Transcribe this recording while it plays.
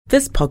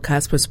This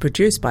podcast was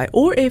produced by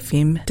OAR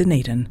FM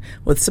Dunedin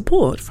with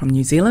support from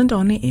New Zealand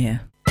On the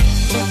Air.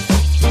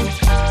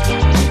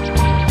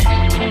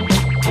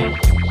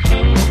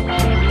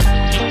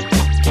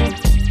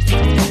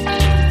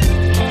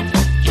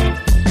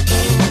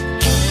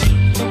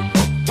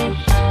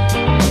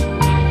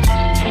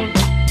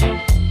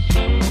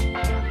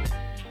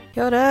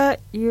 Kia ora,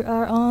 you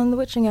are on The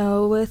Witching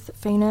Hour with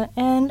Whina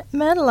and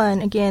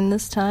Madeline again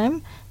this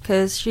time,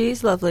 because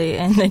she's lovely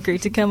and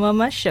agreed to come on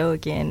my show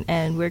again,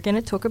 and we're going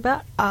to talk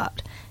about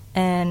art.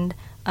 And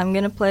I'm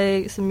going to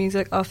play some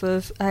music off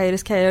of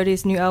Hiatus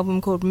Coyote's new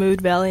album called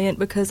Mood Valiant,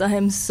 because I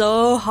am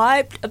so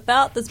hyped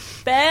about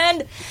this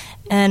band,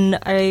 and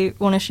I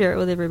want to share it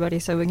with everybody,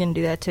 so we're going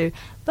to do that too.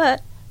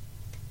 But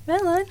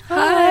Madeline,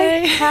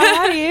 hi.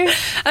 How are you?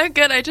 I'm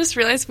good. I just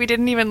realized we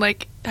didn't even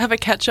have a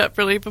catch up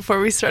really before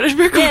we started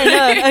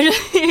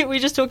recording. We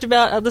just talked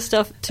about other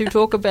stuff to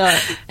talk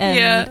about,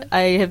 and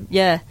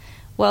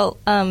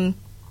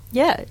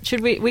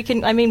should we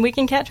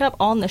can catch up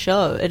on the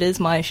show. It is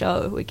my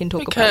show. We can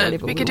talk about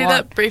whatever we could want. Do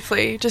that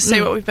briefly. Just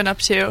say what we've been up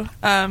to.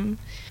 I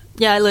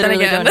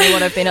literally don't know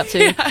what I've been up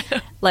to.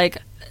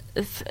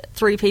 If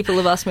 3 people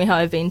have asked me how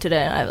I've been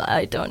today, and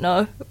I don't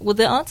know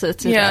the answer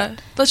to that. Yeah,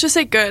 let's just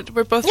say good.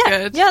 We're both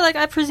good. Yeah,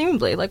 I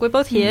presumably. We're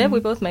both here. We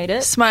both made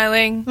it.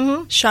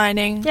 Smiling,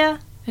 shining. Yeah.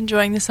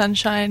 Enjoying the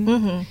sunshine.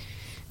 Mm-hmm.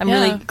 I'm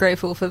really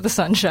grateful for the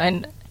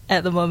sunshine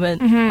at the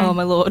moment. Mm-hmm. Oh,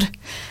 my Lord.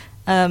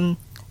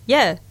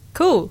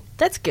 Cool.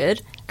 That's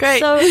good. Great.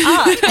 So,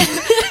 art.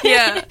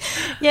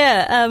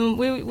 Yeah.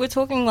 We were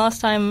talking last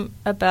time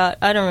about,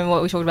 I don't remember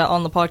what we talked about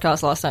on the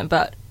podcast last time,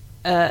 but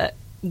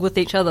with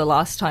each other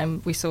last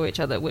time we saw each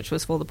other, which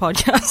was for the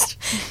podcast,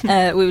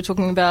 we were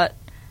talking about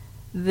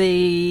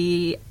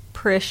the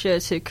pressure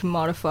to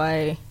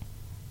commodify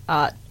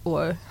art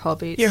or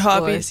hobbies. Your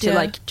hobbies, or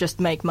to just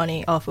make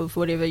money off of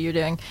whatever you're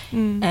doing.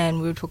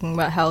 And we were talking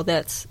about how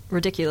that's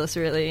ridiculous,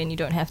 really, and you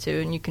don't have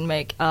to, and you can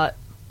make art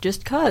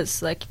just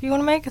cause. If you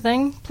want to make a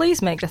thing,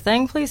 please make the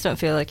thing. Please don't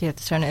feel like you have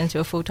to turn it into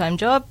a full-time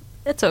job.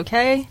 It's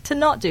okay to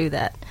not do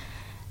that.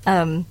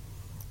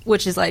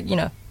 Which is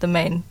the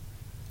main,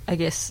 I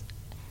guess,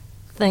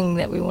 thing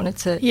that we wanted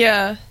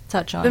to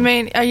touch on. The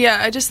main,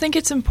 I just think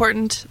it's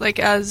important,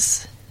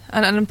 as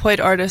an unemployed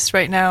artist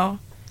right now,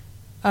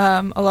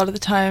 a lot of the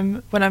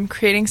time when I'm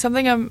creating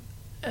something,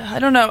 I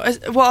don't know,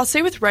 I'll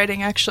say with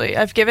writing, actually.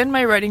 I've given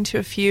my writing to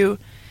a few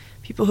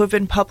people who have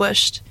been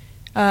published,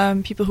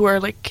 people who are,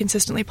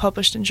 consistently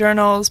published in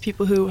journals,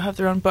 people who have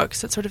their own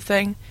books, that sort of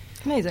thing.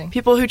 Amazing.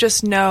 People who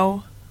just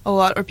know a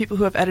lot, or people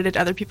who have edited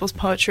other people's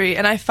poetry.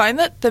 And I find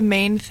that the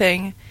main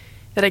thing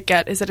that I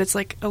get is that it's,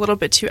 a little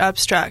bit too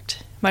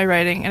abstract, my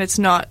writing, and it's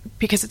not,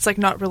 because it's,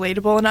 not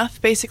relatable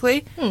enough,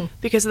 basically,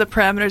 because of the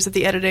parameters of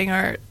the editing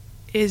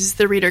is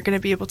the reader going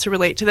to be able to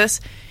relate to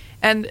this?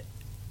 And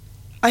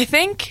I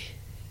think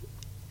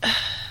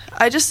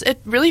it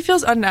really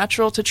feels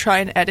unnatural to try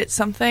and edit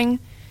something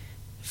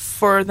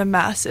for the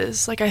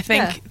masses. I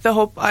think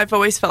I've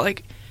always felt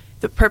like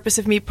the purpose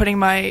of me putting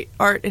my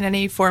art in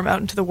any form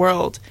out into the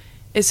world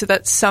is so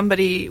that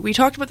somebody, we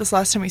talked about this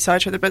last time we saw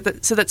each other,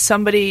 but so that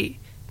somebody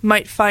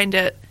might find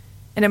it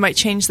and it might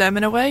change them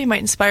in a way, it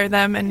might inspire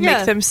them and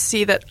make them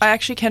see that I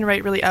actually can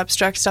write really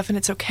abstract stuff and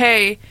it's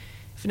okay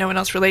if no one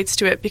else relates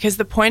to it, because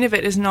the point of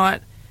it is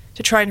not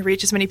to try and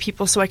reach as many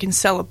people so I can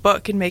sell a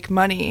book and make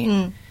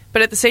money.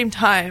 But at the same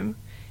time,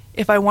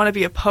 if I want to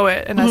be a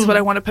poet and that's what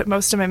I want to put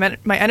most of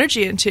my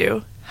energy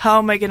into, how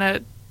am I going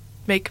to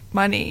make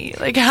money?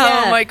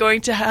 How am I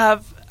going to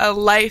have a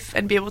life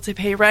and be able to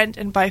pay rent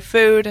and buy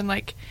food and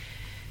it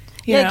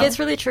gets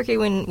really tricky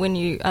when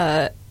you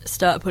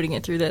start putting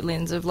it through that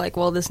lens of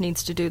this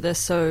needs to do this,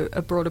 so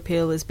a broad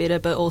appeal is better,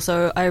 but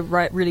also I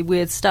write really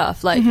weird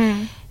stuff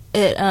it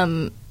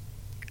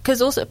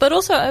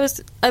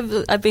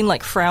I've been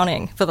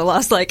frowning for the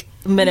last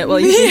minute while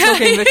you've been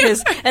talking,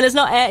 because, and it's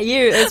not at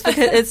you, it's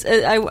because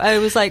I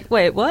was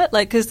wait, what?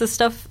 Because the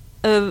stuff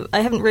I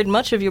haven't read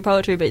much of your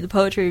poetry, but the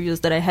poetry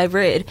reviews that I have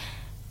read,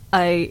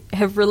 I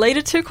have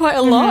related to quite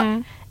a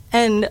lot,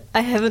 and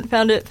I haven't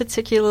found it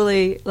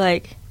particularly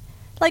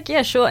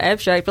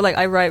abstract, but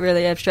I write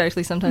really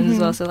abstractly sometimes as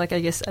well, so I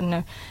guess, I don't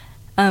know.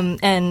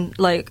 And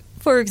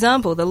for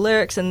example, the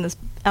lyrics in this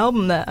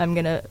album that I'm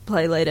gonna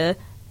play later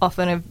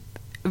often are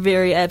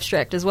very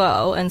abstract as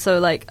well, and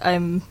so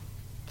I'm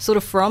sort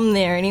of from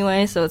there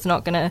anyway, so it's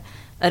not gonna,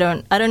 I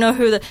don't know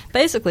who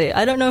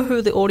I don't know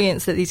who the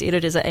audience that these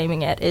editors are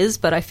aiming at is,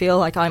 but I feel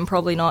like I'm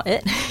probably not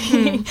it.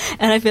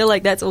 And I feel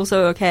like that's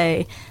also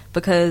okay,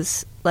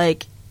 because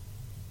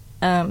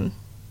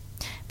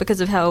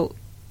because of how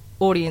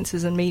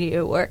audiences and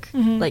media work.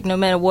 No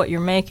matter what you're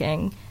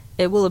making,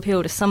 it will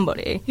appeal to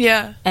somebody.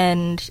 Yeah.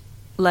 And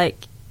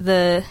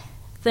the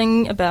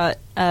thing about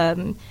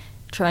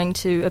trying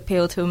to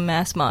appeal to a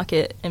mass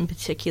market in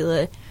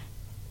particular,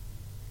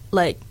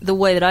 the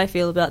way that I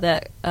feel about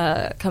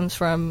that comes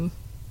from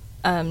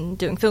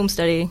doing film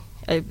study.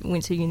 I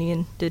went to uni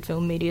and did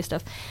film media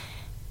stuff,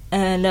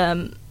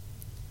 and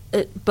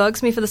it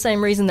bugs me for the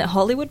same reason that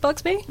Hollywood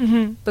bugs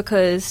me,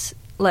 because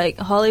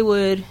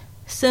Hollywood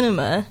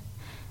cinema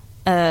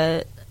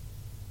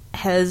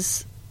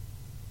has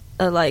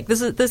like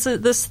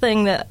this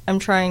thing that I'm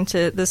trying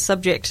to, this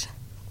subject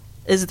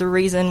is the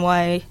reason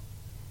why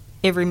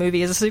every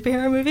movie is a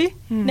superhero movie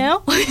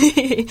now,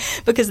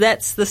 because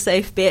that's the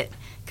safe bet,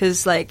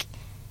 because like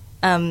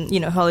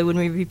Hollywood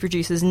movie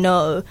producers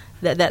know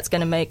that that's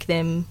going to make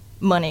them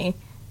money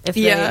if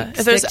they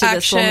stick to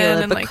this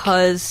formula,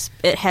 because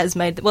it has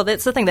made, well,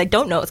 that's the thing, they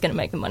don't know it's going to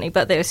make them money,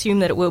 but they assume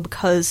that it will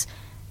because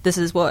this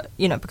is what,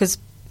 because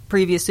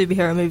previous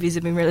superhero movies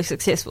have been really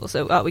successful,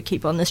 so we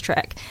keep on this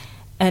track,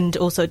 and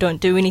also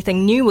don't do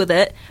anything new with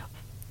it,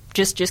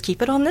 just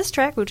keep it on this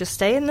track, we'll just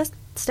stay in this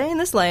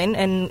lane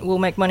and we'll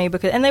make money,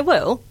 and they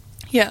will.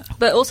 Yeah.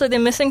 But also they're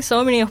missing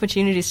so many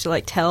opportunities to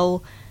like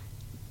tell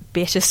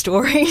better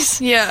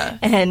stories. Yeah.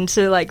 And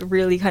to like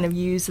really kind of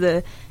use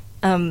the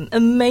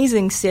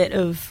amazing set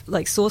of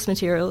like source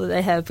material that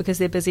they have, because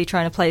they're busy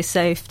trying to play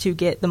safe to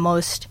get the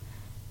most,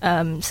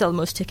 sell the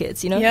most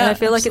tickets, Yeah, and I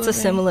feel like it's a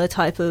similar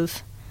type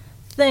of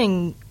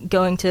thing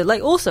going to,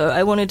 like, also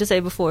I wanted to say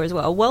before as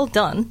well, well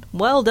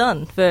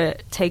done for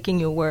taking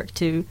your work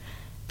to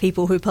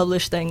people who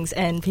publish things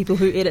and people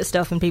who edit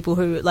stuff and people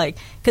who like,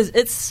 because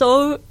it's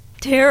so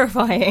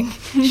terrifying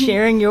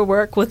sharing your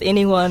work with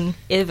anyone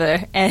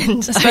ever,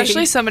 and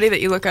especially somebody that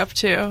you look up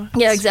to.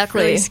 Yeah,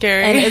 exactly. It's really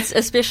scary, and it's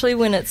especially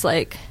when it's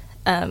like,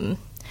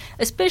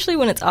 especially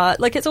when it's art.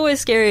 Like, it's always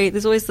scary.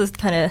 There's always this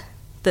kind of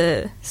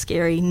the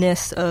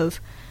scariness of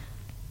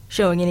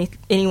showing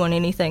anyone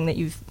anything that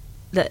you've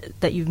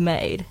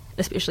made,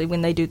 especially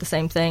when they do the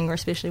same thing, or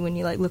especially when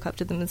you like look up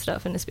to them and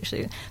stuff, and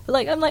especially, but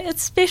like I'm like,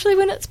 especially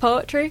when it's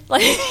poetry,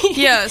 like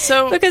yeah,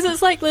 so because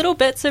it's like little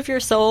bits of your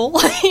soul,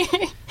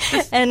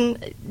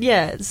 and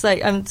yeah, it's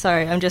like, I'm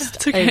sorry, I'm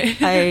just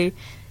I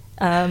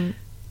am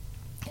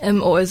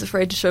always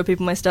afraid to show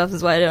people my stuff,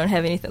 is why I don't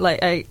have anything,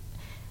 like I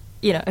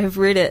have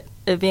read at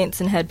events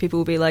and had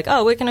people be like,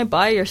 oh, where can I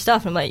buy your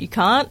stuff? I'm like, you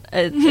can't.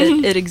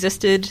 It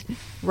existed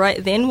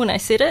right then when I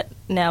said it.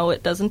 Now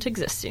it doesn't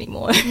exist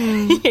anymore.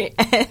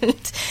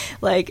 And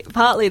like,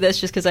 partly that's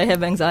just because I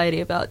have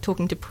anxiety about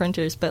talking to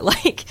printers, but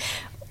like,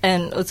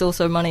 and it's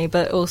also money,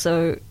 but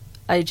also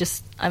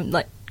I'm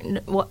like,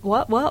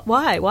 what,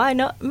 why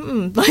not?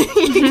 Like,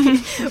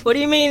 what do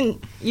you mean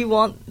you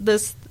want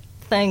this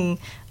thing?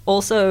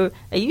 Also,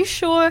 are you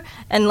sure?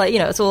 And like,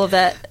 it's all of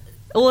that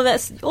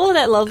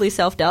lovely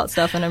self-doubt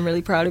stuff, and I'm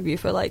really proud of you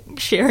for like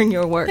sharing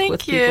your work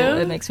with people.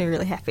 It makes me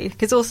really happy,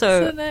 because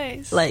also so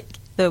nice. Like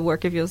the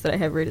work of yours that I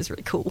have read is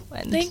really cool.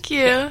 And thank you.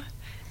 Yeah.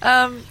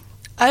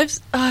 I've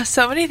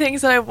so many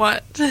things that I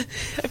want. I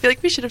feel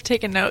like we should have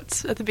taken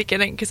notes at the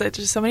beginning, because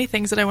there's so many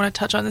things that I want to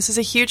touch on. This is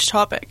a huge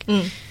topic.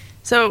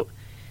 So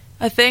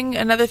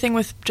another thing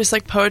with just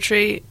like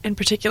poetry in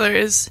particular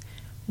is,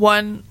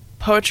 one,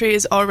 poetry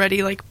is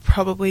already like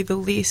probably the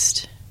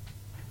least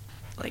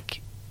like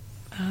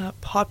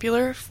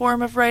popular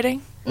form of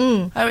writing.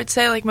 I would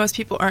say, like, most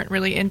people aren't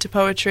really into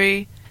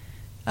poetry.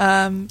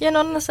 Yeah,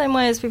 not in the same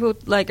way as people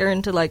like are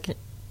into like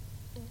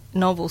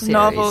novel series.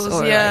 Novels,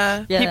 or, yeah.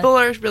 Like, yeah. People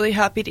are really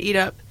happy to eat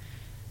up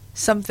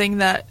something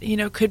that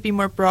could be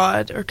more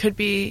broad, or could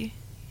be,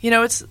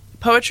 it's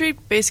poetry.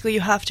 Basically,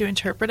 you have to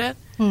interpret it.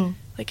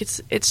 Like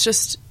it's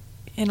just,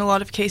 in a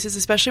lot of cases,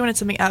 especially when it's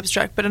something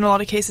abstract, but in a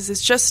lot of cases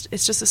it's just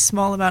a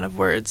small amount of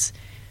words,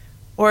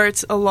 or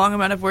it's a long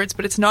amount of words,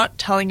 but it's not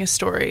telling a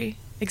story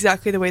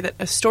exactly the way that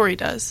a story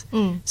does.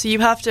 So you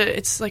have to,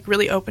 it's like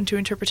really open to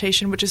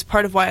interpretation, which is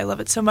part of why I love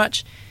it so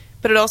much.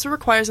 But it also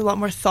requires a lot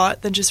more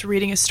thought than just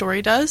reading a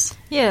story does.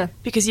 Yeah.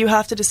 Because you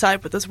have to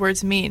decide what those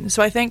words mean.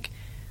 So I think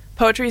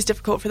poetry is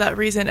difficult for that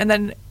reason. And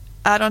then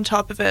add on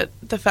top of it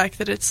the fact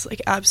that it's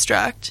like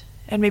abstract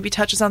and maybe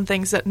touches on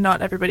things that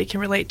not everybody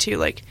can relate to,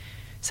 like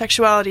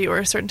sexuality or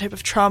a certain type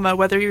of trauma,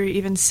 whether you're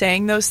even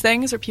saying those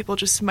things or people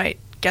just might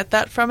get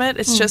that from it.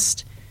 It's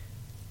just,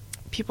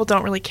 people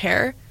don't really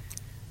care.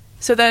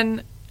 So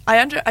then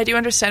I do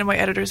understand why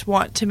editors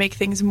want to make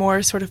things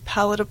more sort of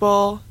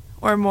palatable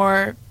or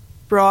more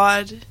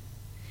broad.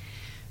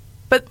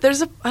 But there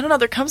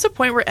comes a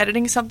point where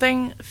editing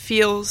something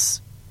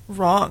feels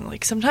wrong.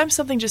 Like, sometimes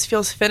something just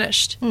feels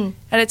finished. And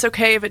it's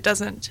okay if it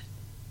doesn't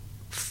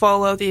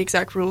follow the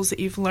exact rules that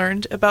you've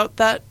learned about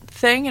that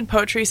thing. And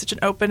poetry is such an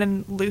open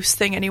and loose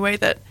thing anyway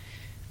that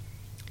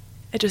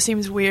it just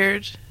seems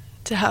weird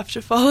to have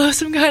to follow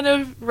some kind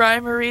of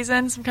rhyme or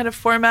reason, some kind of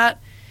format.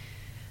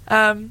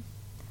 But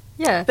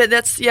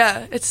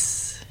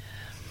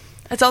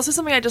it's also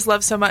something I just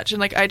love so much, and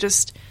like I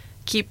just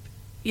keep,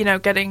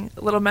 getting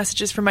little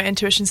messages from my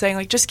intuition saying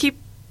like, just keep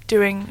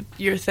doing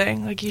your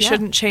thing. Like, you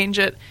shouldn't change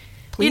it.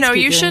 Please keep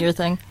doing your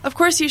thing. Of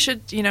course you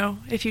should,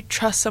 if you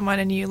trust someone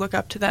and you look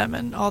up to them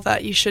and all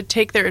that, you should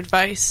take their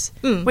advice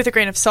with a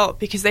grain of salt,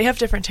 because they have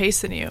different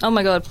tastes than you. Oh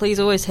my God, please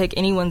always take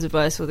anyone's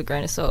advice with a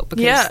grain of salt,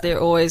 because they're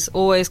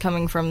always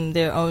coming from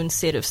their own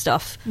set of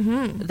stuff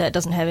that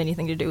doesn't have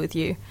anything to do with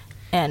you.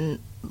 And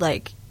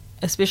like,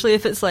 especially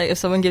if it's like, if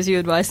someone gives you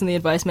advice and the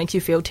advice makes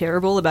you feel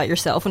terrible about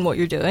yourself and what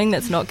you're doing,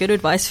 that's not good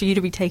advice for you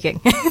to be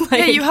taking.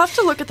 You have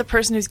to look at the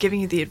person who's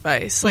giving you the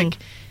advice. Like,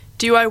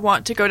 do I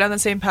want to go down the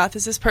same path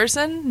as this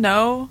person?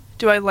 No.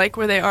 Do I like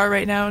where they are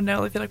right now?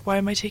 No. I feel like, why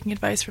am I taking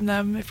advice from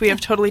them? If we have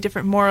totally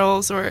different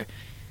morals or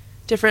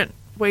different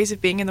ways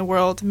of being in the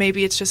world,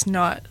 maybe it's just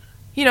not,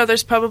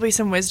 there's probably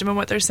some wisdom in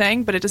what they're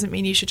saying, but it doesn't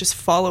mean you should just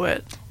follow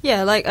it.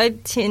 Yeah, like, I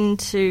tend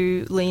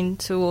to lean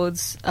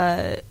towards,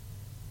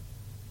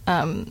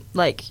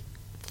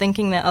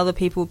 thinking that other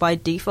people by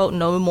default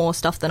know more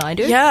stuff than I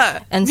do.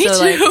 Yeah, and me so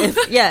too.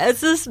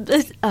 It's just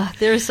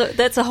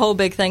that's a whole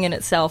big thing in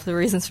itself. The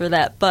reasons for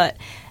that, but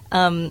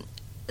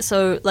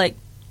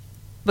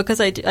because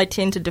I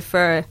tend to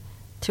defer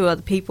to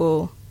other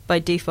people by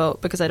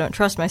default because I don't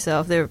trust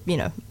myself. There,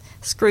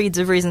 screeds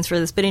of reasons for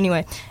this, but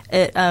anyway,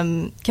 it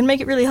can make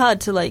it really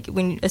hard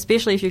to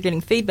especially if you're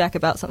getting feedback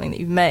about something that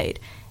you've made.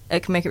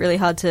 It can make it really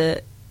hard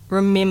to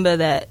remember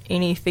that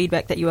any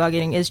feedback that you are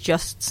getting is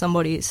just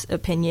somebody's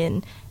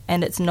opinion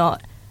and it's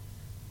not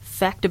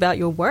fact about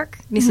your work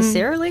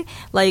necessarily.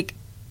 Like,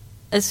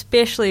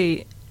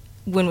 especially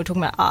when we're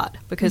talking about art,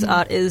 because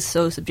art is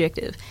so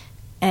subjective,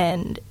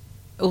 and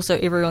also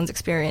everyone's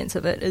experience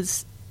of it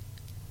is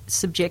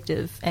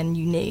subjective and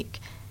unique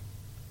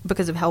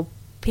because of how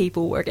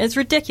people work. And it's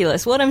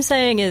ridiculous. What I'm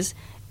saying is,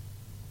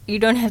 you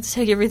don't have to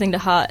take everything to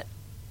heart.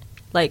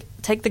 Like,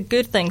 take the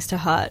good things to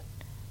heart,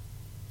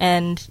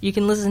 and you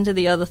can listen to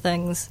the other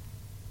things,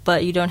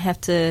 but you don't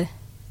have to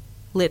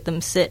let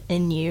them sit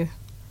in you.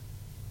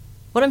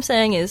 What I'm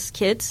saying is,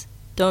 kids,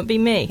 don't be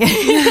me.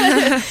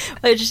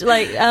 It's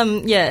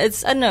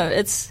I don't know,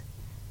 it's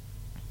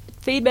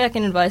feedback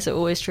and advice are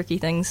always tricky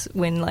things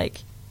when,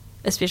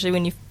 especially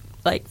when you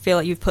feel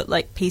like you've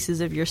put pieces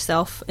of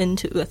yourself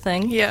into a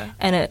thing. Yeah.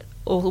 And it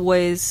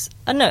always,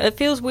 I don't know, it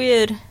feels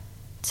weird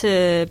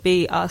to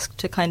be asked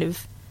to kind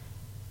of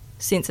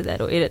censor that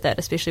or edit that,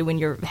 especially when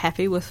you're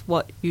happy with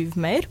what you've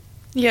made.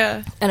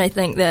 Yeah. And I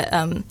think that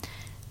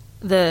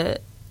the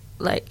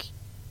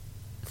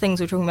things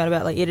we're talking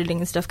about editing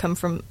and stuff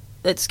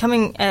it's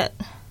coming at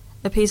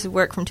a piece of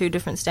work from two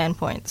different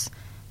standpoints,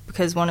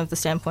 because one of the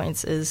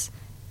standpoints is,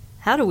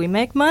 how do we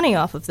make money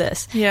off of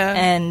this? Yeah.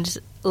 And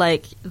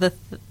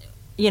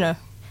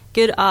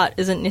good art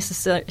isn't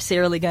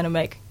necessarily going to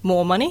make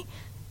more money,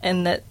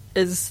 and that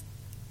is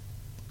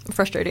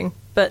frustrating.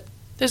 But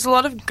there's a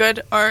lot of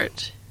good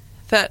art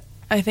that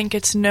I think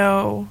gets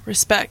no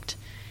respect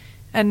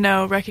and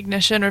no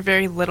recognition, or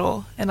very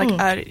little, and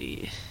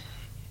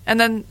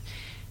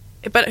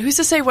but who's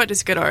to say what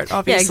is good art?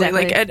 Obviously, yeah,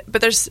 exactly. But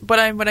there's what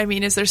I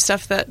mean is there's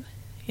stuff that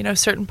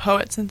certain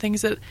poets and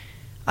things that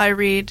I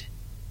read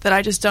that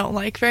I just don't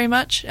like very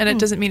much, and it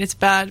doesn't mean it's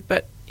bad,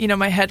 but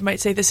my head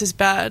might say this is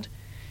bad,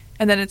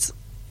 and then it's,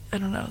 I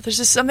don't know. There's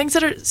just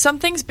some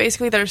things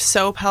basically that are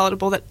so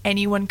palatable that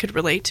anyone could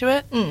relate to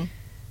it.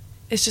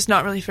 It's just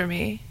not really for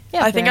me.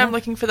 Yeah, I think I'm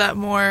looking for that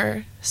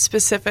more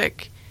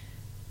specific,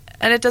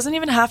 and it doesn't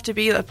even have to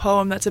be a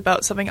poem that's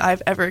about something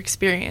I've ever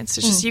experienced.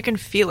 It's just you can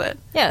feel it.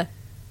 Yeah.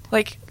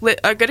 Like,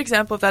 a good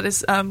example of that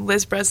is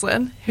Liz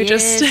Breslin, who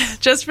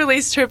just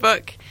released her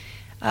book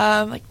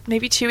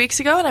maybe 2 weeks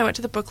ago, and I went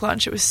to the book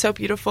launch. It was so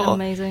beautiful.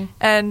 Amazing.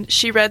 And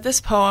she read this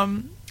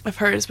poem of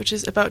hers, which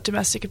is about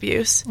domestic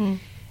abuse.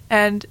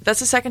 And that's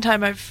the second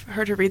time I've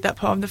heard her read that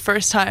poem. The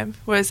first time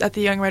was at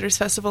the Young Writers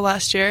Festival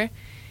last year.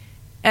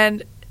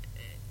 And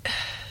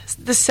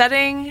the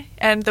setting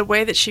and the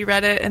way that she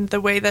read it, and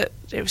the way that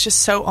it was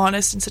just so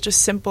honest and such a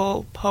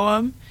simple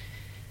poem,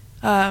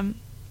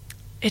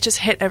 it just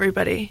hit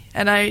everybody.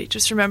 And I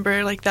just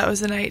remember, that was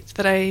the night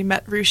that I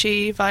met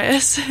Rushi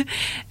Vyas,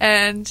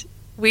 and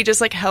we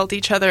just, held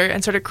each other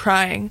and started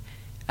crying.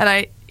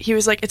 And he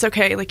was like, it's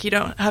okay, you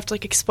don't have to,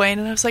 explain.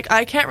 And I was like,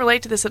 I can't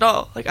relate to this at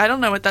all. I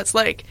don't know what that's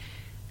like.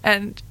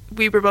 And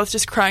we were both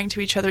just crying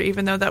to each other,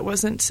 even though that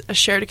wasn't a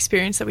shared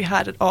experience that we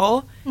had at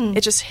all.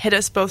 It just hit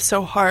us both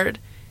so hard.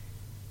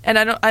 And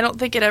I don't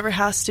think it ever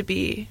has to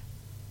be,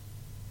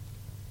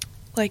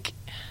 what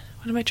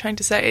am I trying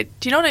to say?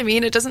 Do you know what I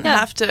mean? It doesn't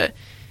have to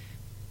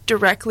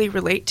directly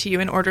relate to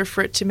you in order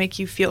for it to make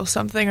you feel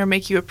something or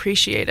make you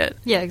appreciate it.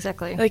 Yeah,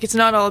 exactly. It's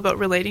not all about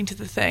relating to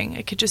the thing.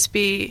 It could just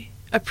be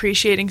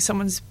appreciating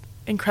someone's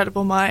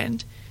incredible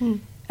mind.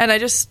 And I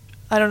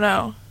don't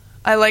know.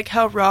 I like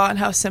how raw and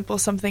how simple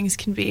some things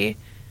can be.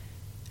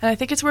 And I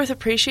think it's worth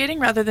appreciating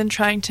rather than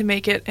trying to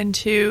make it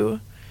into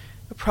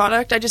a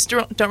product. I just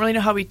don't really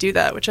know how we do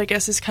that, which I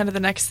guess is kind of the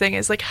next thing,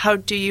 is how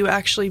do you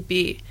actually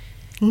be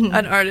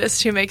an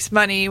artist who makes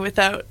money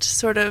without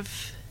sort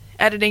of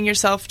editing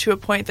yourself to a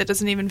point that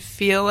doesn't even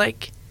feel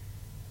like,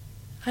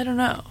 I don't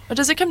know. Or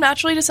does it come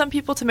naturally to some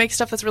people to make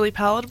stuff that's really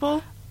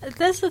palatable?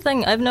 That's the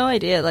thing. I have no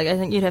idea. I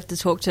think you'd have to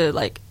talk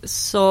to,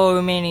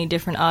 so many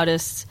different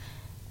artists,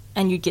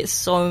 and you'd get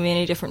so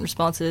many different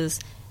responses.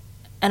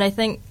 And I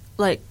think,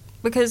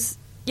 because,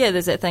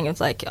 there's that thing of,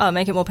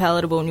 make it more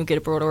palatable and you'll get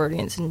a broader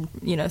audience and,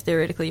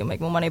 theoretically you'll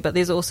make more money. But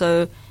there's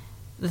also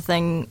the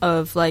thing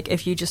of,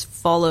 if you just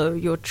follow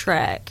your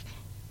track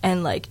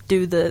and,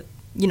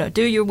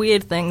 do your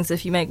weird things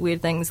if you make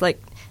weird things. There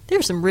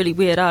are some really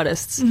weird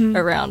artists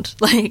around,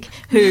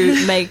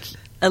 who make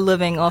a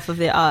living off of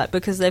their art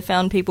because they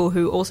found people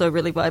who also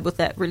really vibe with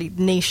that really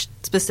niche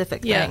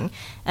specific thing.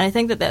 And I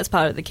think that that's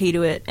part of the key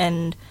to it.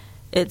 And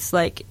it's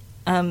like,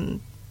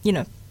 you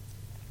know,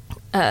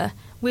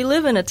 we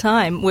live in a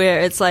time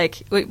where it's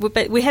like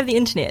we have the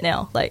internet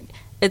now. Like,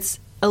 it's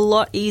a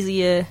lot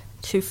easier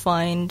to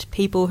find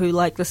people who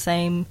like the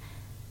same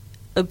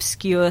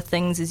obscure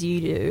things as you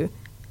do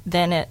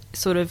than it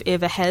sort of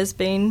ever has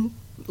been,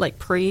 like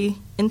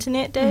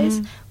pre-internet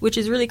days, which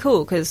is really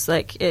cool because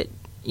like it,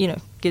 you know,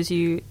 gives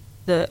you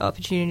the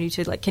opportunity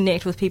to like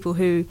connect with people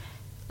who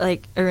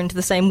like are into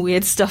the same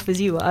weird stuff as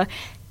you are.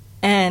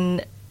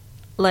 And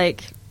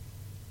like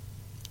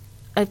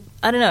I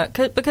don't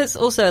know, because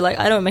also like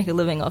I don't make a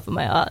living off of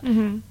my art,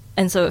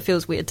 and so it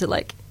feels weird to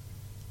like,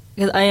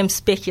 because I am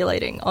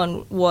speculating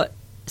on what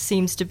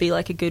seems to be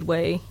like a good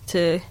way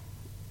to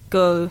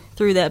go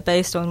through that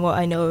based on what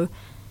I know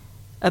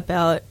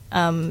about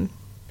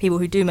people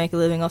who do make a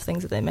living off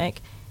things that they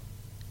make.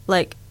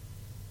 Like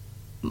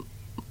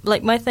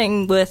my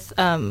thing with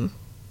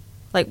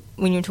like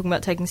when you're talking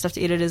about taking stuff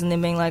to editors and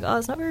then being like, oh,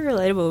 it's not very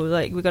relatable,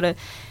 like we got to,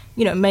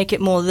 you know, make it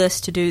more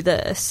this to do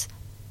this.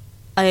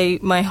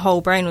 My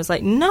whole brain was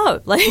like, no,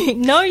 like,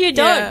 no, you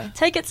don't. Yeah.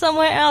 Take it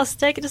somewhere else.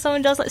 Take it to someone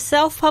who does, like,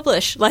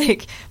 self-publish.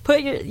 Like,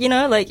 put your, you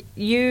know, like,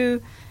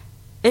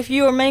 if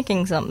you are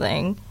making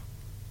something,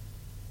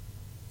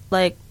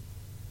 like,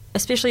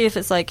 especially if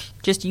it's, like,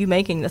 just you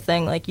making the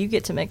thing, like, you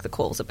get to make the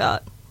calls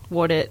about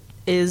what it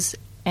is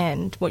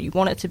and what you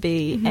want it to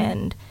be.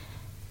 And,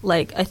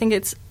 like, I think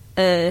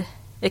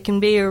it can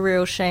be a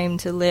real shame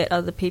to let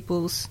other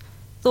people's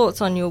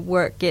thoughts on your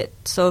work get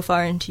so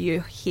far into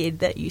your head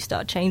that you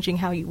start changing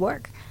how you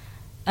work,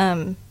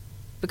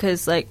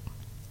 because like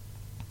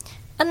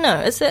I don't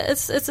know, it's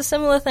a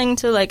similar thing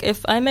to like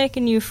if I make a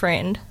new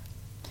friend,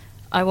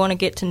 I want to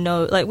get to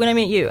know, like when I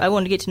meet you, I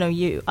want to get to know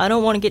you. I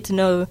don't want to get to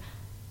know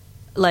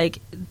like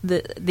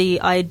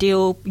the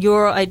ideal,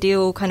 your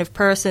ideal kind of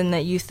person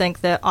that you think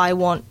that I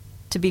want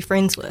to be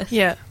friends with.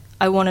 Yeah,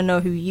 I want to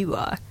know who you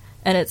are,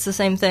 and it's the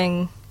same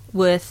thing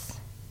with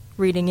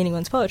reading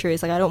anyone's poetry.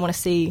 It's like I don't want to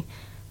see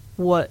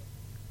what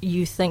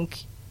you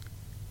think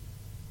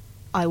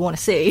I want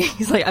to see.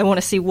 It's like I want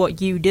to see what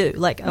you do.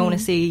 Like I want to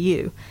see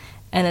you.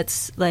 And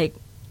it's like,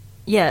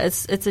 yeah,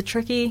 it's a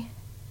tricky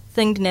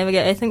thing to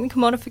navigate. I think the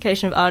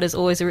commodification of art is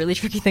always a really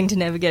tricky thing to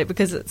navigate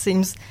because it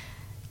seems,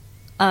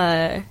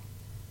 I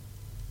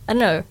don't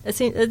know. I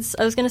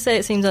was going to say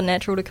it seems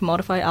unnatural to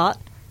commodify art,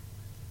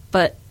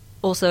 but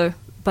also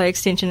by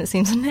extension it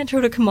seems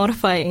unnatural to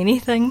commodify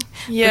anything.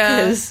 Yeah,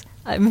 because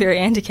I'm very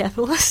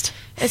anti-capitalist.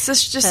 It's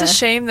just a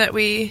shame that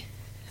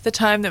the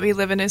time that we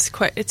live in is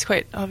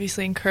quite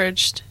obviously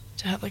encouraged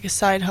to have like a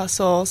side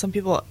hustle. Some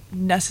people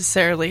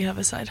necessarily have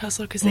a side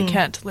hustle because they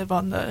can't live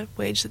on the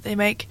wage that they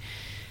make.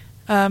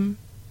 And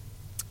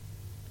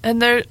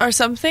there are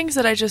some things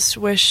that I just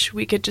wish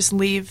we could just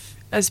leave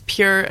as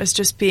pure as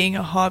just being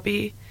a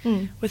hobby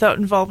without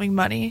involving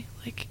money.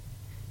 Like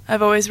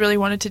I've always really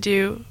wanted to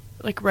do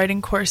like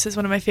writing courses.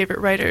 One of my favorite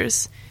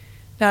writers,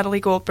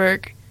 Natalie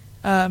Goldberg,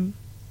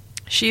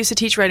 she used to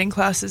teach writing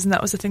classes, and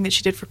that was the thing that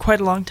she did for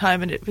quite a long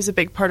time, and it was a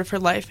big part of her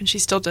life, and she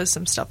still does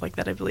some stuff like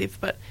that, I believe.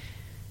 But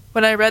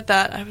when I read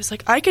that, I was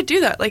like, I could do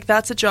that. Like,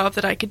 that's a job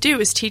that I could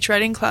do, is teach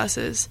writing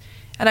classes.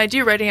 And I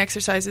do writing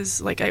exercises.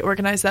 Like, I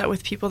organize that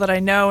with people that I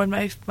know and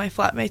my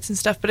flatmates and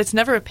stuff, but it's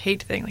never a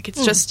paid thing. Like,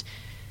 it's just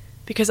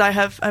because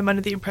I'm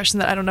under the impression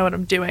that I don't know what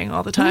I'm doing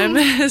all the time.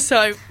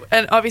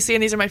 And obviously,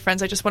 and these are my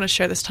friends, I just want to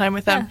share this time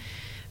with them.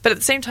 But at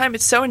the same time,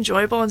 it's so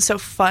enjoyable and so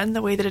fun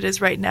the way that it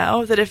is right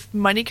now that if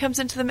money comes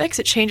into the mix,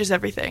 it changes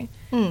everything.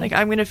 Like,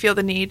 I'm going to feel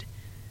the need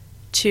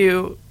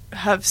to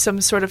have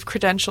some sort of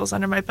credentials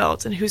under my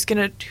belt, and who's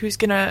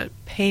gonna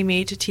pay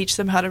me to teach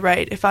them how to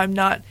write if I'm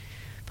not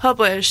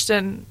published,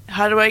 and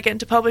how do I get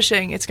into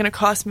publishing? It's going to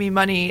cost me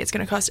money. It's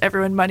going to cost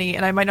everyone money,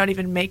 and I might not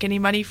even make any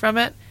money from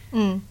it.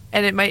 And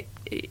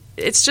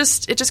it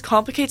just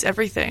complicates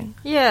everything.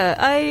 Yeah,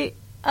 I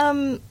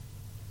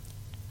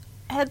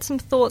had some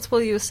thoughts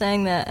while you were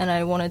saying that, and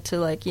I wanted to,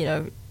 like, you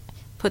know,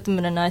 put them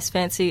in a nice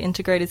fancy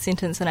integrated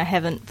sentence, and I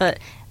haven't. But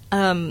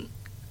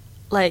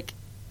like,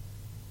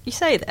 you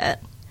say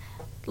that.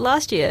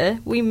 Last year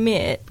we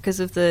met because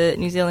of the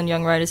New Zealand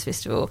Young Writers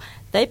Festival.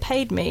 They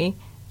paid me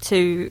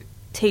to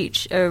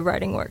teach a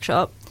writing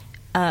workshop,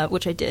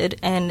 which I did,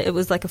 and it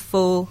was like a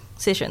full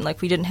session.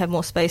 Like, we didn't have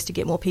more space to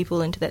get more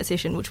people into that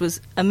session, which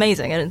was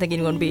amazing. I didn't think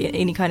anyone would be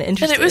any kind of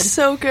interested. And it was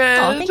so good.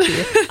 Oh, thank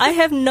you. I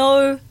have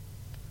no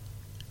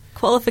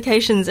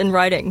qualifications in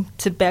writing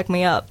to back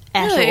me up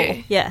at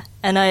all. Yeah.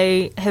 And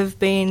I have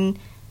been,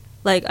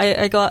 like,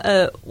 I got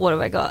what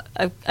have I got?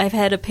 I've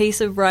had a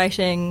piece of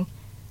writing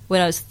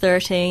when I was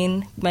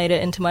 13, made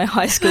it into my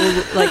high school,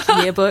 like,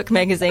 yearbook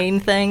magazine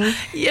thing.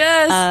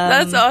 Yes,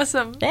 that's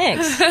awesome.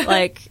 Thanks.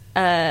 Like,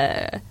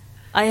 I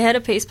had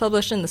a piece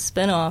published in the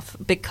Spin-Off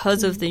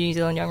because of the New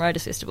Zealand Young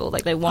Writers Festival.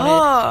 Like, they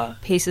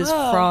wanted pieces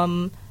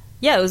from...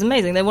 Yeah, it was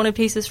amazing. They wanted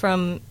pieces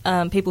from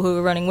people who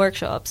were running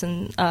workshops,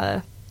 and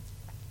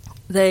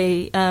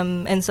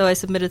and so I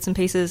submitted some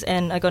pieces,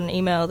 and I got an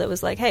email that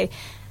was like, hey,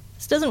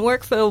 this doesn't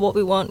work for what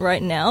we want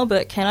right now,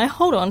 but can I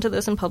hold on to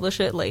this and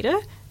publish it later?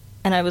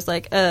 And I was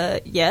like,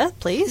 yeah,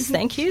 please,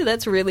 thank you.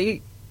 That's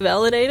really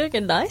validating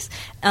and nice.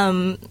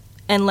 And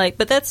like,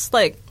 but that's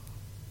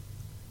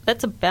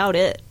about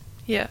it.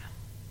 Yeah.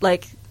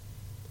 Like,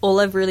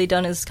 all I've really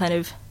done is kind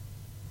of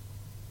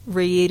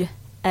read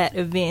at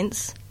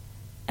events,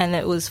 and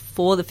that was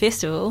for the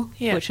festival,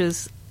 which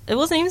was, it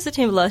wasn't even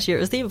September last year, it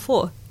was the year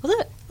before. Was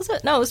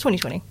it? No, it was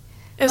 2020.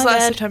 It was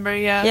last September,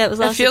 yeah. Yeah, it was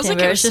last September. It feels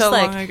September. like it was just so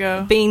like long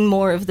ago. Been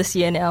more of this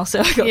year now,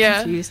 so I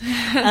got confused.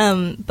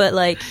 But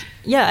like,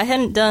 yeah, I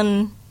hadn't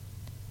done,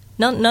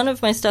 none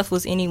of my stuff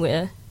was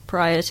anywhere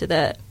prior to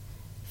that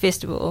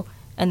festival,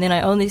 and then I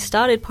only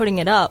started putting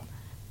it up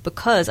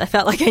because I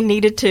felt like I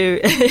needed to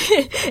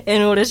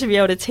in order to be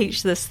able to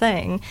teach this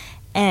thing.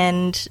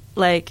 And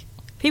like,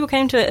 people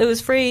came to it. It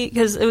was free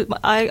because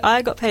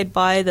I got paid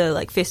by the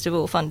like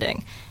festival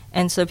funding,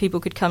 and so people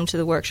could come to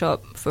the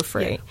workshop for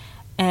free.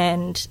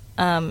 And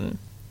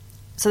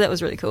so that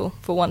was really cool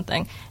for one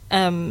thing.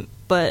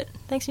 But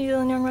thanks New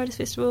Zealand Young Writers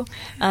Festival.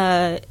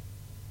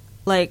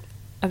 Like,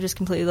 I've just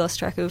completely lost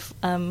track of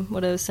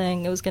what I was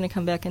saying. I was going to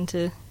come back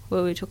into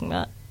what we were talking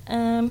about.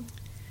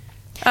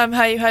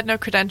 How you had no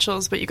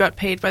credentials, but you got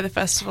paid by the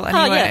festival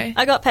anyway. Oh, yeah,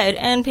 I got paid,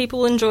 and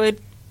people enjoyed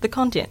the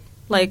content.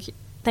 Like,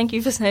 thank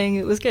you for saying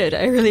it was good.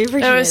 I really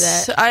appreciate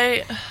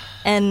that.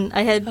 And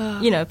I had, I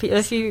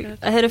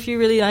had a few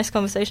really nice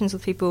conversations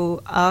with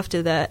people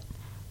after that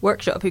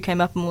workshop who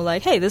came up and were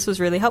like, hey, this was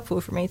really helpful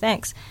for me,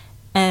 thanks.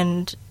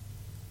 And,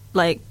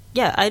 like,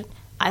 yeah,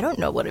 I don't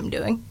know what I'm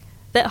doing.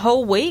 That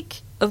whole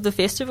week of the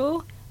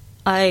festival,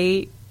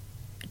 I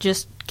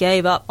just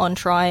gave up on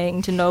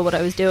trying to know what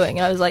I was doing.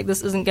 And I was like,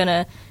 this isn't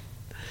gonna,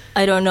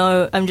 I don't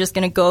know, I'm just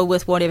gonna go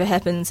with whatever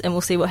happens and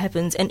we'll see what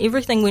happens. And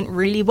everything went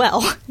really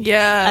well.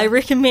 Yeah. I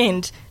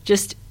recommend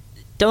just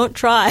don't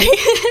try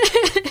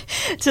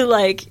to,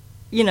 like,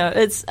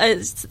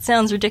 it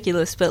sounds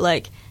ridiculous, but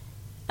like,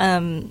 I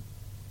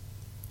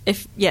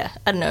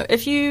don't know,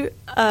 if you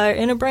are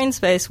in a brain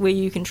space where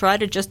you can try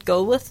to just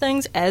go with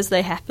things as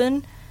they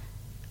happen,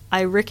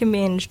 I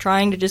recommend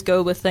trying to just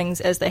go with things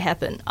as they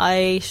happen.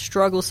 I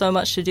struggle so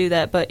much to do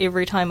that, but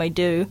every time I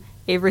do,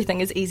 everything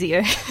is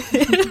easier.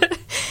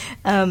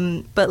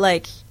 But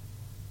like,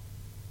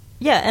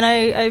 yeah, and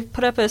I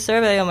put up a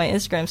survey on my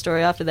Instagram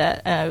story after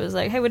that, and I was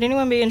like, hey, would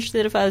anyone be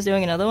interested if I was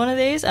doing another one of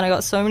these? And I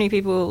got so many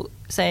people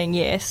saying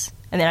yes,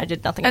 and then I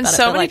did nothing about it. And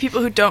so many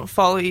people who don't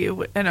follow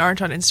you and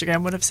aren't on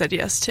Instagram would have said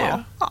yes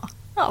too.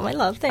 Oh, my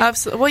love, thanks.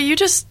 Absolutely.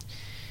 Well,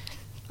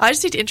 I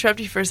just need to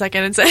interrupt you for a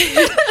second and say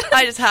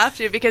I just have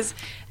to, because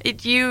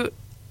it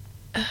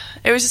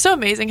was just so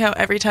amazing how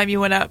every time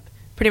you went up,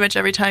 pretty much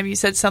every time you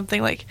said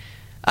something like,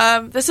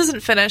 this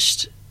isn't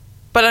finished,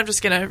 but I'm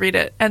just going to read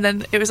it. And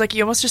then it was like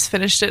you almost just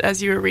finished it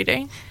as you were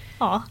reading.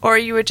 Aww. Or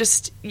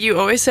you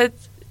always said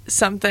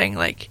something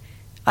like,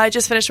 I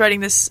just finished writing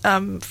this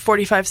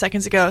 45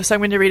 seconds ago, so I'm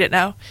going to read it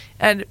now.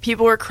 And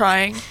people were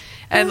crying.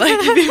 And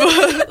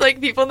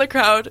people in the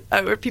crowd,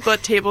 or people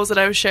at tables that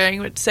I was sharing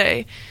would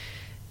say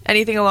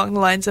anything along the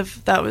lines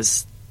of, that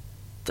was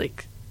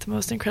like the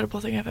most incredible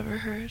thing I've ever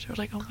heard, or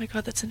like, oh my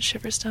god, that sent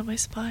shivers down my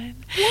spine.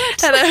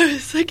 What? And I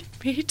was like,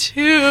 me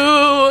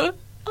too.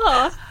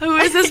 Aww. Who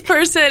is this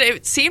person?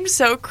 It seemed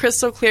so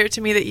crystal clear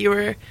to me that you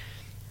were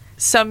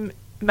some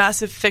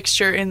massive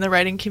fixture in the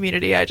writing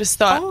community. I just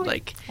thought,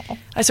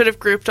 I sort of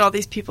grouped all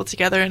these people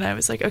together, and I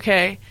was like,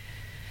 okay,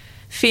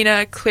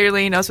 Whina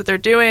clearly knows what they're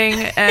doing,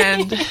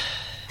 and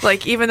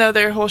like, even though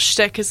their whole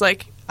shtick is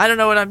like, I don't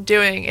know what I'm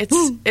doing,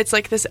 it's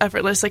like this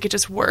effortless, like, it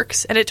just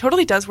works, and it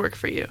totally does work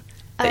for you.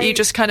 That you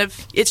just kind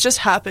of, it just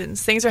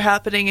happens. Things are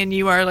happening, and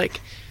you are like,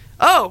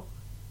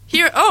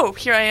 here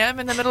I am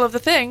in the middle of the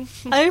thing.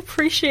 I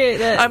appreciate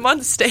that. I'm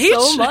on stage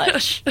so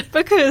much,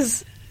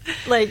 because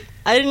like,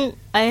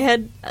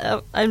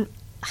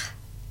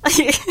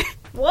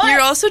 what?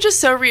 You're also just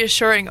so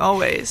reassuring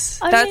always.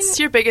 That's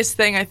your biggest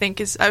thing, I think,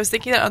 is, I was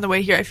thinking that on the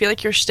way here, I feel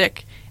like your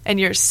shtick and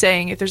your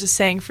saying, if there's a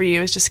saying for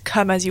you, is just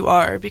come as you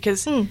are,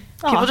 because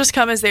people just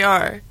come as they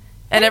are.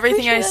 And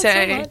everything I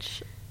say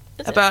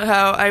about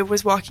how I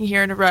was walking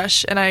here in a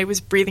rush and I was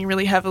breathing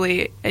really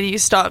heavily, and you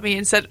stopped me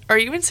and said, are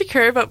you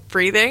insecure about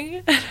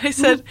breathing? And I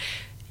said,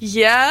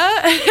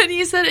 yeah. And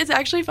you said, it's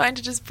actually fine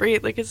to just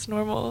breathe, like, it's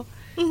normal.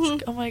 It's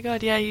like, oh my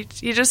god, yeah,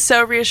 you're just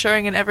so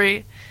reassuring in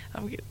every...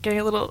 I'm getting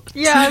a little...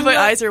 Yeah, my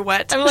eyes are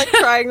wet. I'm like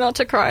trying not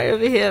to cry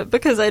over here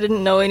because I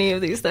didn't know any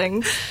of these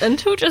things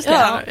until just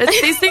now.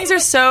 These things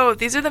are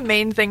these are the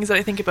main things that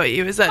I think about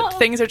you, is that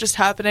things are just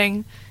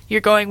happening,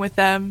 you're going with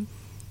them,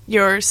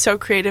 you're so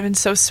creative and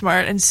so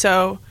smart and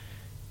so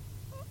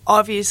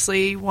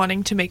obviously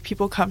wanting to make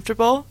people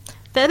comfortable.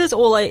 That is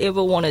all I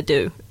ever want to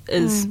do,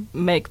 is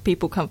make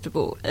people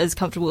comfortable as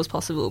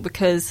possible,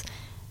 because,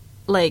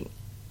 like,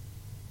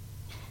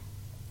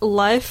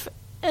 life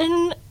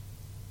in...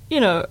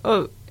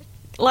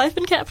 life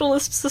in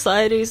capitalist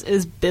societies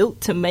is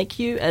built to make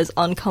you as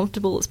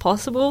uncomfortable as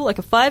possible. Like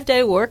a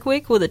 5-day work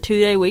week with a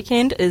 2-day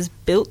weekend is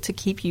built to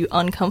keep you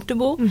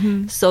uncomfortable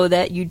so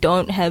that you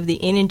don't have the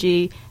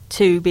energy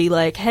to be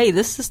like, hey,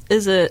 this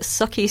is a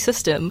sucky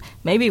system.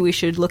 Maybe we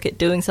should look at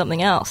doing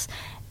something else.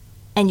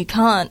 And you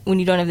can't when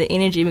you don't have the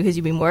energy because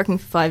you've been working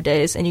for 5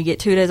 days and you get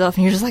 2 days off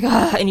and you're just like,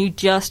 and you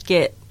just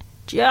get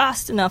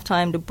just enough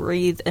time to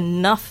breathe,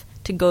 enough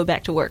to go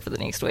back to work for the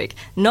next week.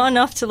 Not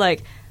enough to,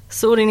 like,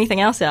 sort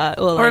anything else out.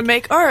 Or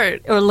make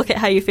art. Or look at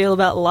how you feel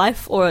about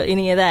life or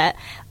any of that.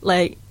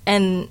 Like,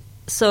 and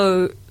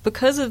so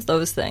because of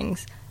those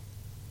things,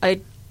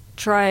 I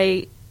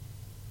try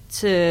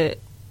to,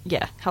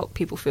 help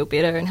people feel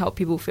better and help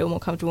people feel more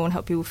comfortable and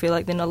help people feel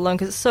like they're not alone,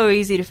 because it's so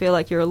easy to feel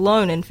like you're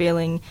alone and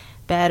feeling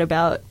bad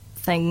about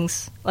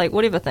things, like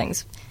whatever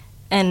things.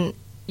 And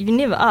you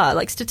never are.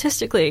 Like,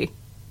 statistically,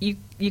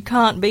 you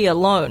can't be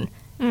alone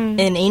in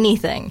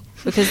anything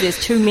because there's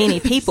too many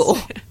people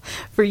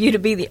for you to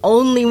be the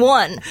only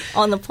one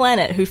on the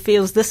planet who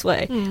feels this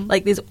way.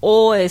 Like, there's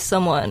always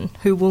someone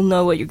who will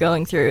know what you're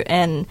going through,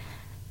 and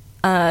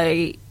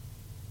I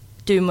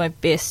do my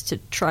best to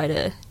try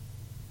to,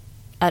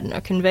 I don't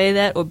know, convey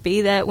that or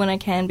be that when I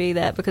can be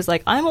that, because,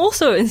 like, I'm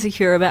also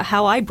insecure about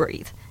how I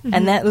breathe,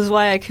 and that was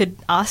why I could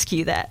ask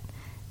you that,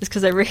 is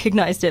because I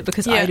recognized it,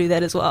 because I do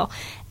that as well.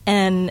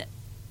 And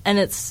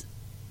it's,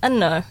 I don't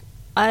know,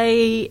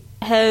 I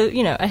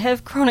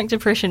have chronic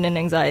depression and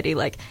anxiety.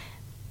 Like,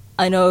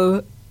 I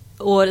know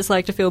what it's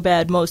like to feel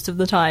bad most of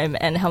the time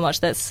and how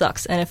much that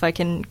sucks, and if I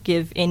can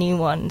give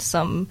anyone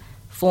some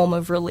form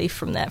of relief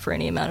from that for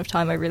any amount of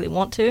time, I really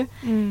want to.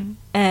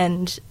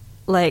 And,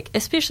 like,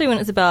 especially when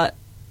it's about,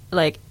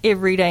 like,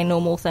 everyday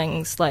normal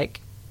things like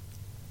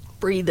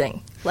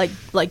breathing,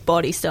 like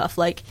body stuff,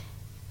 like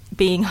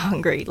being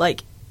hungry,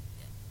 like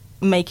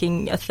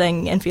making a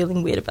thing and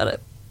feeling weird about it.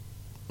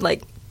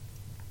 Like,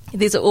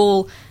 these are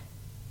all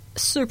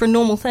super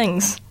normal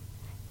things,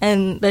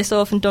 and they so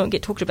often don't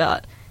get talked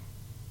about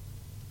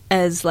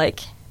as,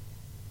 like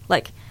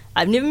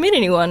I've never met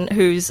anyone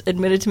who's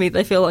admitted to me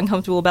they feel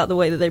uncomfortable about the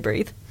way that they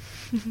breathe.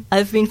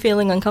 I've been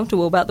feeling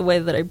uncomfortable about the way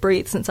that I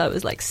breathe since I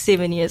was, like,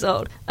 7 years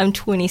old. I'm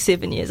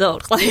 27 years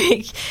old.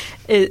 Like,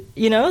 it,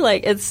 you know,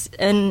 like, it's,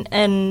 and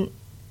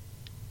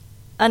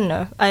I don't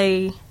know,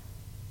 I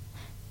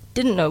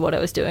didn't know what I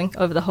was doing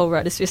over the whole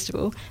Writers'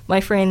 Festival. My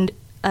friend,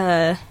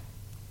 it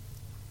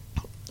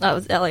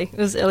was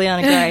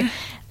Eliana Gray,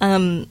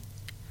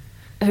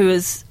 who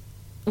is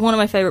one of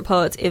my favourite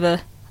poets ever.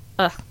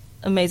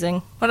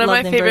 Amazing. One of Love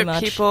my them very favourite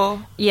much.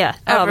 people. Yeah.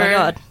 Ever. Oh my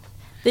god.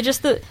 They're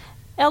just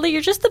Ellie,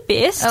 you're just the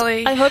best.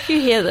 Ellie. I hope you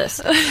hear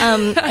this.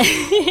 And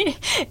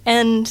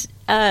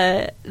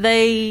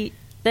they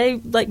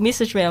like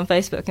messaged me on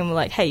Facebook and were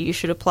like, hey, you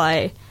should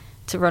apply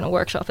to run a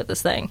workshop at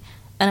this thing.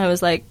 And I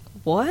was like,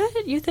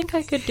 what? You think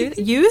I could do that?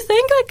 You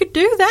think I could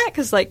do that?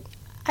 Because, like,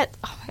 I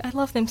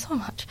love them so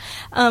much.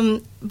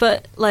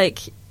 But, like,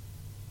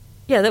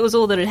 yeah, that was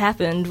all that had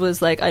happened,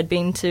 was, like, I'd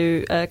been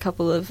to a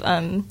couple of,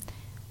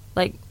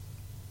 like,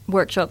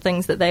 workshop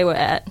things that they were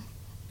at,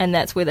 and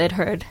that's where they'd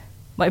heard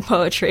my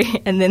poetry,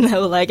 and then they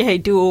were like, hey,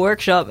 do a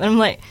workshop. And I'm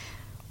like,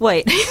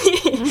 wait,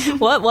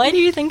 what? Why do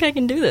you think I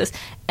can do this?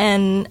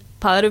 And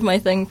part of my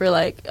thing for,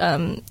 like,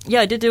 I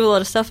did do a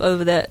lot of stuff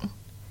over that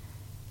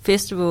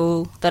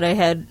festival that I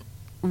had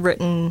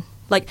written.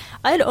 Like,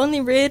 I had only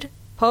read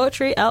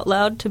poetry out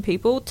loud to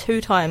people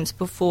 2 times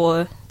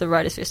before the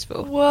Writers'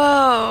 Festival.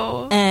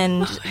 Whoa.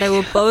 And they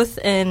were both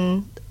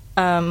in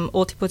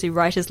Ōtepoti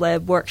Writers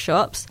Lab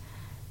workshops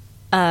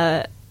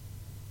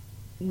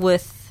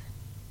with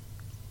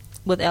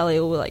Ali,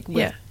 or like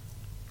with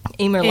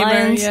Emer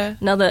Lyons,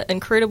 another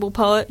incredible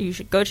poet you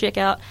should go check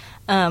out.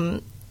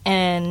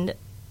 And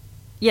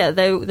yeah,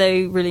 they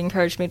really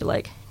encouraged me to,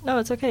 like, no,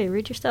 it's okay,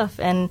 read your stuff.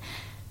 And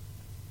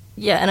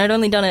yeah, and I'd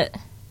only done it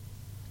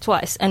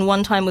twice, and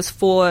one time was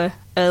for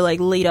a, like,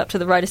 lead up to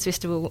the Writers'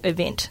 Festival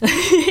event.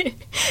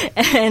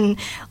 And,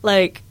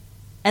 like,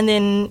 and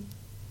then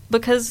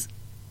because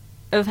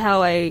of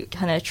how I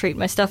kind of treat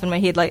my stuff in my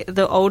head, like,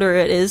 the older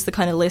it is, the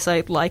kind of less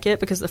I like it,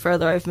 because the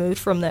further I've moved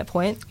from that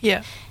point.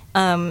 Yeah.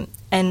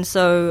 And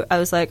so I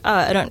was like,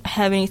 I don't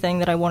have anything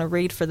that I want to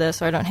read for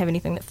this, or I don't have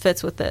anything that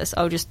fits with this.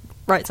 I'll just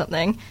write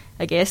something,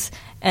 I guess.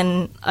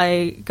 And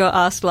I got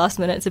asked last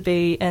minute to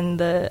be in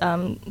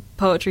the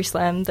poetry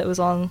slam that was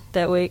on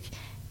that week,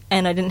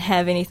 and I didn't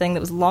have anything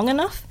that was long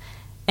enough.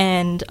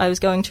 And I was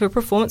going to a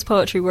performance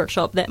poetry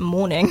workshop that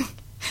morning.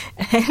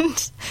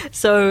 And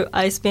so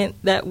I spent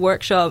that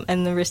workshop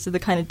and the rest of the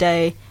kind of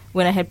day,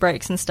 when I had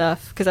breaks and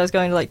stuff, because I was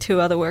going to, like, 2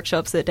 other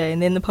workshops that day,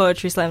 and then the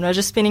poetry slam, and I was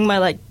just spending my,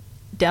 like,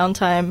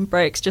 downtime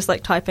breaks just,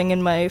 like, typing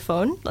in my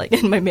phone, like,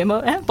 in my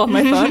memo app on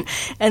my phone.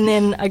 And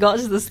then I got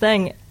to this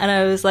thing, and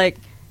I was like,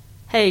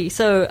 hey,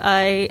 so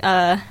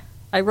I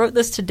wrote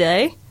this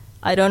today.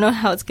 I don't know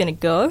how it's going to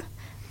go.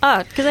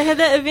 Because I had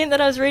that event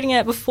that I was reading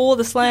at before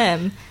the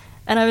slam,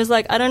 and I was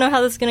like, I don't know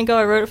how this is going to go.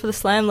 I wrote it for the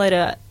slam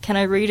later. Can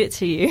I read it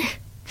to you?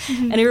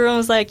 And everyone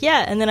was like,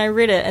 yeah. And then I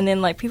read it, and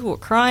then, like, people were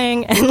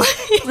crying, and,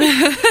 like,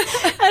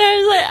 and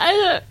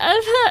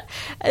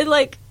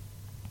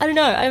I don't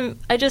know.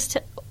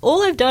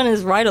 All I've done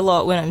is write a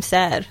lot when I'm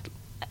sad,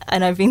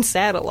 and I've been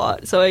sad a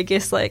lot. So I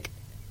guess like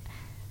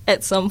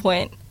at some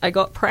point I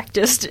got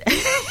practiced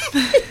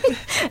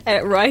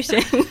at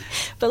writing,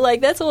 but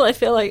like that's all I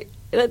feel like.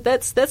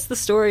 That's the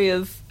story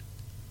of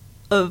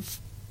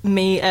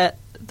me at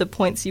the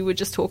points you were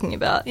just talking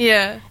about.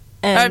 Yeah,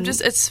 and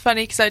it's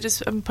funny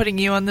because I'm putting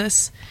you on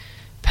this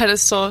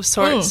pedestal of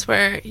sorts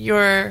where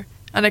you're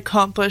an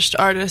accomplished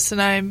artist, and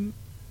I'm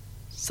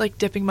just like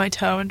dipping my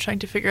toe and trying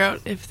to figure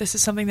out if this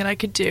is something that I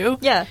could do.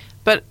 Yeah,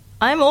 but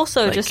I'm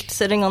also like, just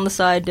sitting on the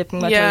side dipping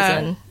my toes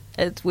in.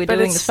 We're doing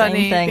the same thing.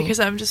 But it's funny because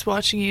I'm just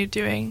watching you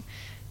doing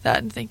that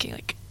and thinking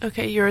like,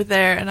 okay, you're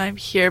there and I'm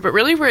here, but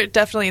really we're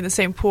definitely in the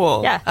same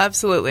pool. Yeah,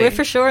 absolutely, we're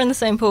for sure in the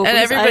same pool, and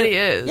everybody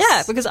is.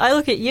 Yeah, because I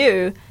look at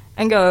you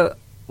and go,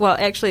 well,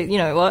 actually, you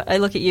know what? I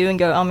look at you and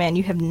go, oh man,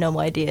 you have no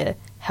idea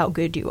how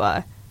good you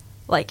are.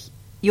 Like,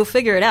 you'll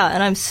figure it out,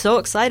 and I'm so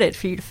excited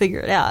for you to figure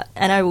it out,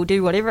 and I will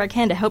do whatever I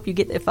can to help you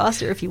get there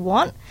faster if you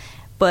want,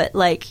 but,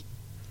 like,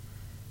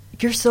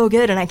 you're so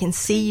good, and I can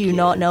see you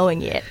not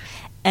knowing yet,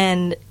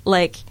 and,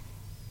 like,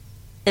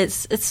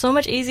 it's so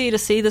much easier to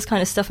see this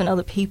kind of stuff in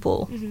other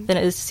people than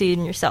it is to see it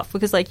in yourself,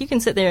 because, like, you can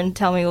sit there and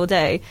tell me all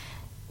day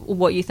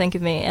what you think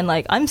of me, and,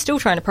 like, I'm still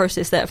trying to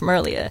process that from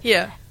earlier.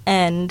 Yeah.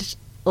 And,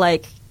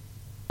 like,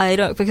 I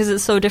don't, because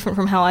it's so different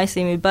from how I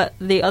see me, but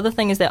the other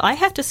thing is that I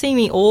have to see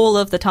me all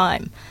of the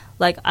time.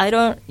 Like,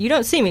 you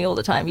don't see me all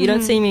the time. You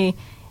don't see me,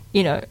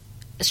 you know,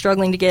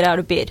 struggling to get out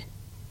of bed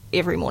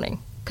every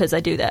morning, because I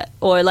do that.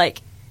 Or,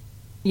 like,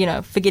 you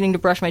know, forgetting to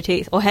brush my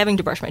teeth, or having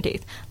to brush my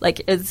teeth.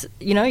 Like, it's,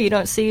 you know, you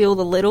don't see all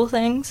the little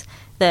things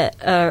that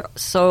are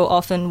so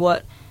often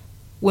what,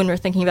 when we're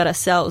thinking about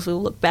ourselves,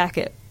 we'll look back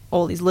at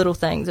all these little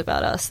things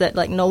about us that,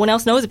 like, no one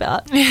else knows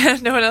about. Yeah,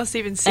 no one else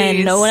even sees.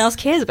 And no one else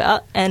cares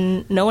about,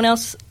 and no one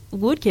else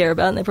would care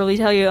about, and they probably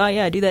tell you, oh,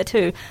 yeah, I do that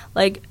too.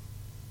 Like,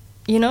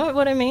 you know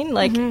what I mean?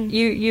 Like,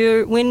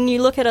 you're when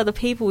you look at other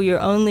people, you're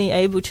only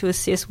able to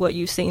assess what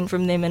you've seen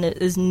from them, and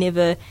it is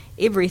never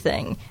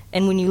everything.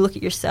 And when you look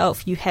at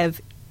yourself, you have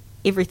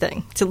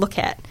everything to look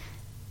at,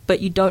 but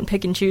you don't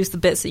pick and choose the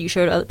bits that you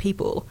show to other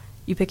people.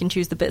 You pick and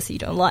choose the bits that you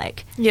don't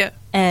like. Yeah.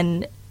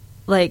 And,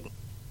 like,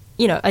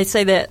 you know, I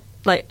say that,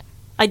 like,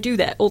 I do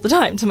that all the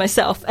time to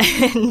myself,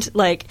 and,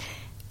 like,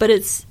 but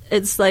it's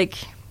like,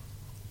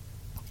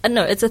 I don't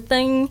know, it's a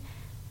thing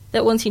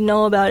that once you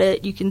know about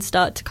it, you can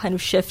start to kind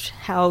of shift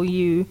how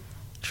you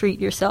treat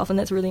yourself, and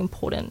that's really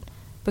important,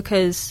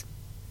 because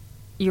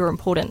you're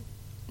important.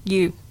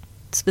 You,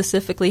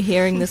 specifically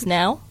hearing this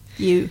now,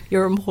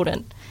 you're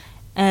important.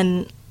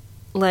 And,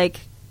 like,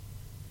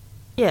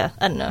 yeah,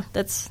 I don't know,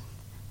 that's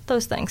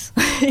those things.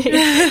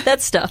 That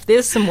stuff.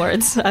 There's some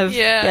words.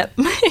 Yep.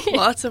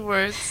 Lots of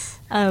words.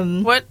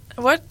 What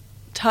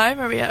time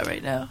are we at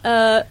right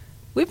now?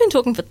 We've been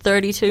talking for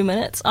 32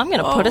 minutes. I'm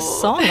going to put a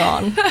song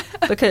on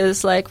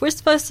because, like, we're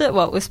supposed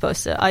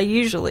to. I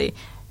usually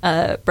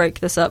break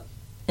this up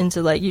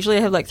into, like, usually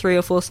I have, like, 3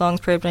 or 4 songs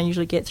prepped, and I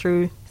usually get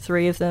through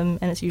 3 of them,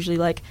 and it's usually,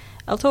 like,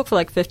 I'll talk for,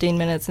 like, 15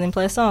 minutes and then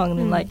play a song, and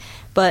then, like,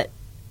 but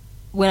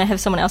when I have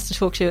someone else to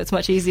talk to, it's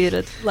much easier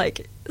to,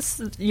 like,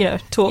 you know,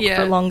 talk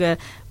for longer.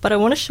 But I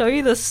want to show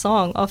you this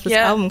song off this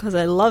album because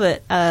I love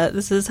it.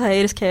 This is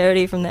Hiatus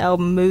Coyote from the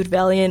album Mood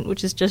Valiant,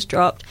 which has just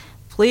dropped.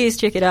 Please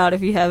check it out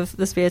if you have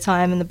the spare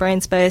time and the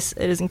brain space.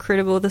 It is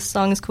incredible. This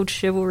song is called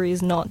Chivalry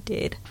is Not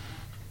Dead.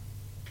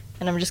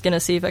 And I'm just going to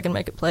see if I can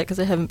make it play because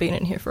I haven't been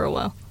in here for a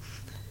while.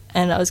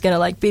 And I was going to,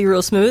 like, be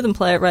real smooth and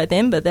play it right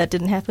then, but that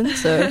didn't happen.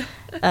 So,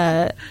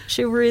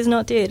 Chivalry is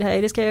Not Dead.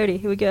 Hiatus Coyote.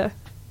 Here we go.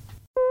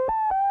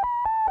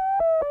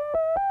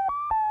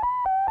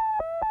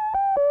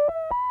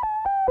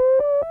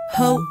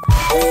 Hope.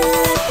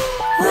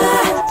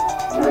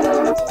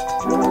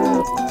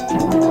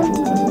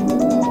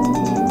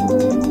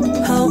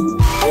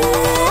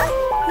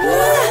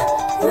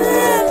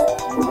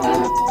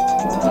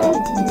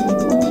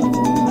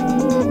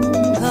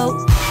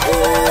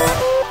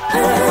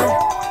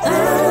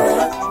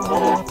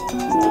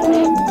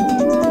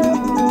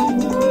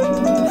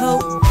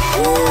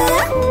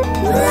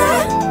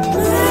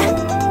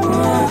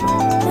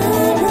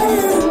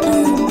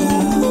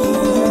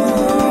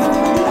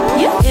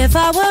 If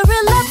I were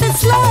a loving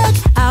slug,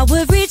 I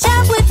would reach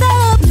out with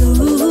the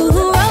blue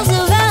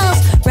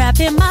Roosevelts,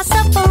 wrapping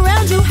myself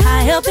around you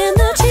high up in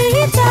the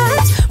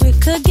treetops. We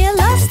could get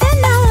lost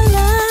in our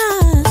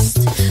lust.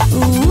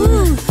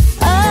 Ooh,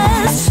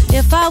 us.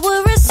 If I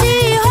were a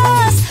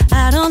seahorse,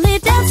 I'd only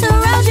dance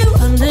around you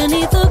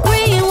underneath the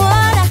green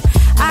water.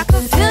 I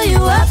could fill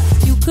you up,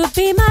 you could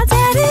be my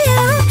daddy,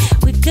 yeah.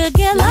 We could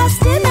get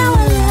lost in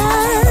our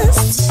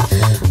lust.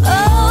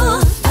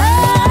 Oh,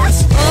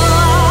 us.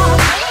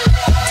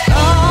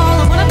 Oh.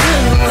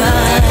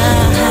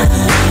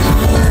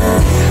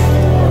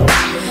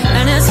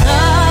 And it's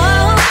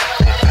all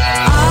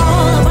I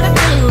wanna do.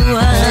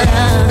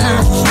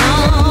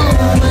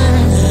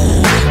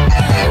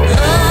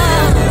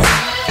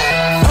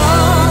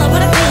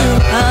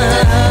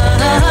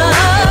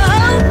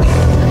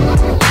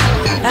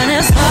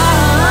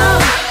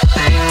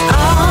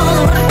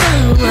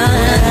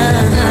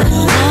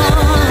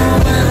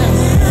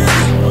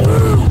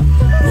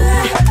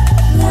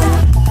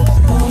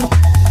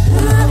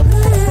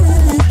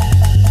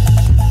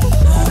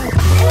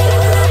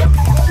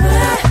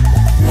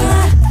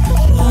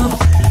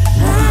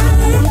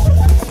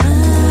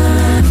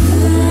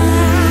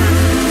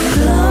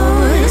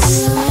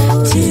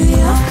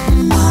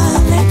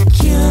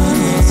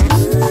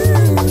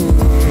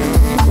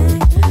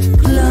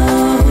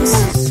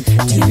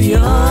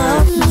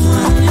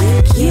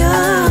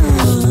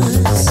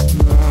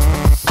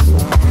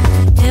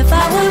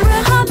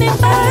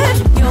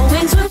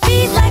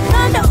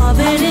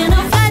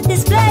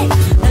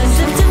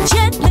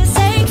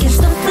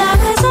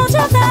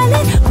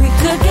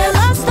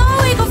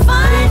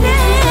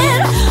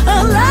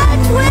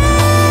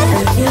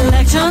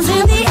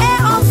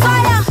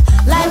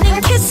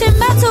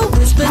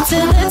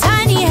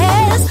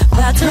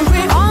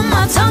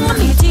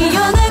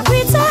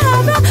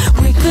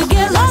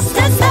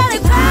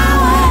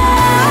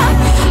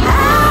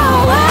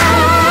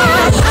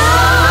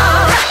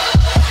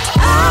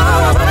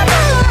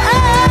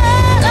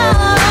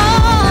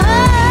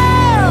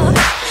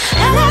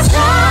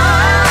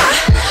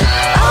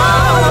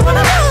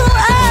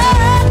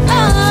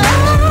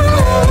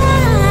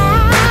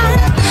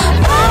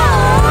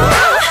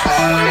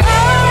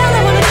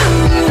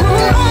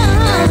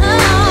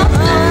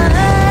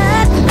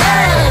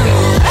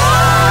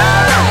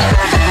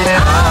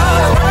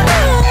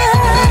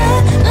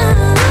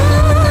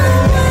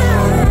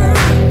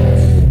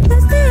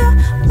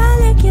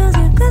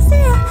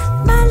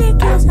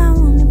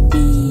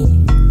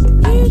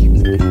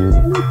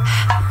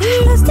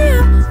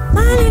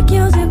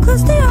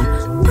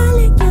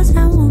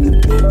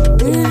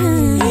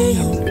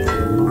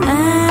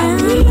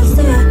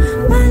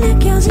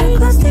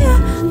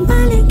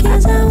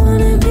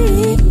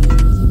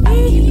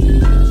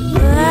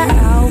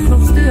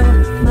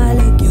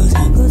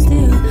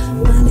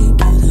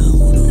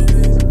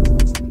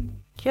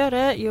 Kia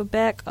ora, you're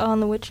back on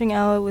the Witching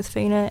Hour with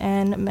Whina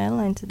and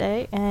Madeline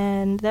today,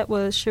 and that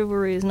was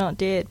Chivalry Is Not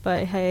Dead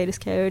by Hiatus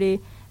Coyote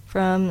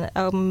from the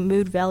album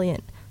Mood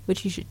Valiant,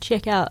 which you should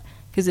check out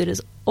because it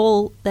is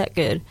all that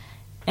good.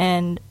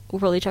 And we'll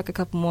probably chuck a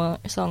couple more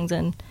songs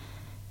in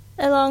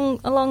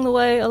along the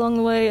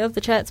way of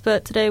the chats,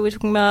 but today we're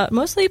talking about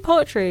mostly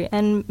poetry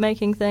and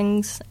making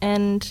things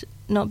and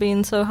not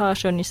being so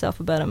harsh on yourself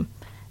about them.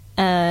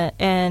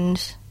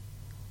 And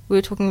we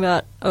were talking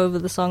about over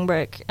the song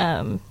break,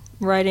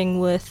 writing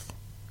with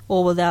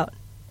or without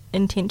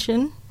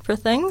intention for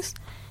things.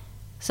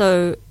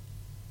 So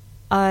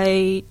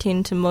I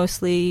tend to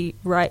mostly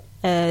write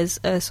as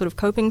a sort of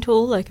coping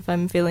tool, like if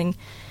I'm feeling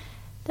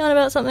down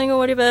about something or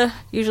whatever,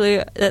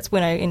 usually that's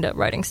when I end up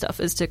writing stuff,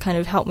 is to kind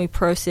of help me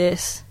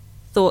process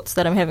thoughts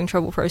that I'm having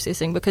trouble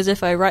processing. Because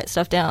if I write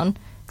stuff down,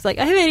 it's like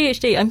I have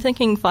ADHD, I'm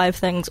thinking 5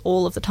 things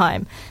all of the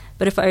time.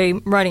 But if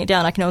I'm writing it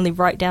down, I can only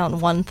write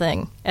down one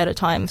thing at a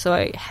time. So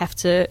I have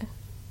to...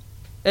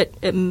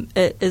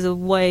 It is a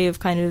way of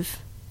kind of...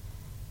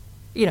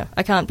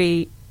 I can't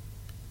be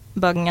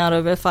bugging out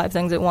over 5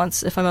 things at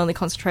once if I'm only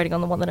concentrating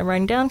on the one that I'm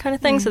writing down kind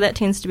of thing. So that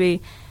tends to be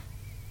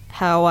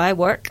how I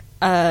work.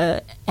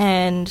 Or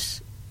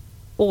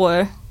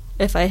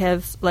if I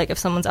have... if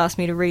someone's asked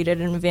me to read at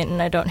an event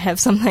and I don't have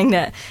something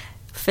that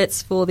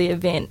fits for the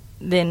event,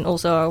 then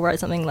also I'll write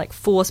something like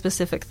 4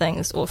 specific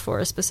things or for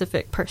a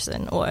specific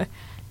person or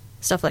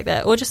stuff like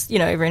that. Or just,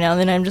 every now and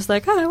then I'm just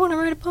like, I want to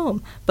write a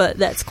poem. But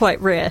that's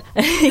quite rare.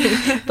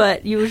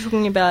 But you were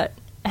talking about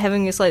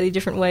having a slightly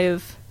different way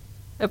of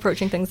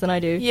approaching things than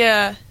I do.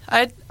 Yeah.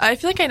 I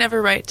feel like I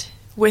never write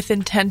with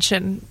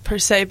intention per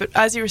se, but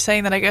as you were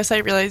saying that, I guess I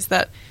realized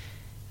that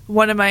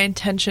one of my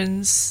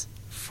intentions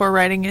for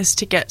writing is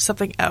to get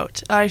something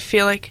out. I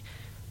feel like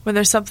when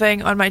there's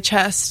something on my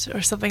chest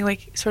or something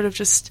like sort of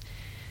just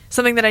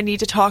something that I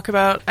need to talk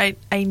about, I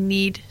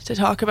need to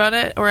talk about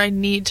it or I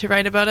need to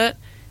write about it,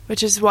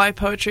 which is why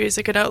poetry is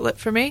a good outlet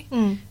for me.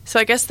 So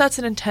I guess that's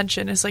an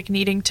intention, is like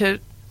needing to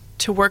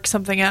work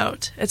something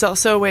out. It's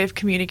also a way of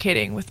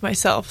communicating with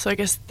myself, so I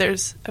guess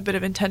there's a bit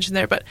of intention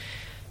there. But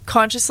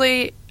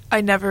consciously,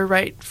 I never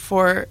write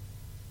for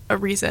a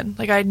reason.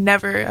 Like I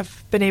never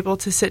have been able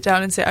to sit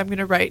down and say, I'm going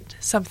to write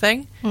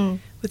something,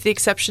 with the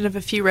exception of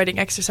a few writing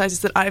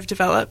exercises that I've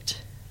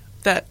developed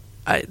that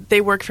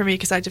they work for me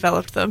because I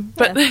developed them.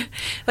 But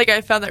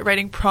I found that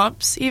writing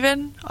prompts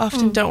even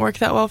often don't work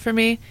that well for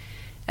me.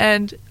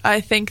 And I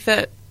think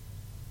that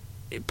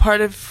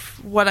part of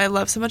what I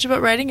love so much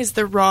about writing is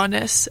the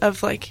rawness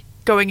of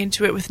going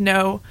into it with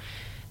no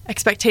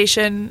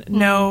expectation,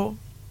 no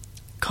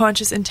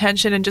conscious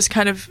intention, and just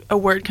kind of a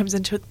word comes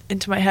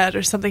into my head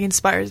or something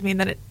inspires me and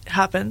then it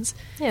happens.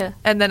 Yeah.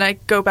 And then I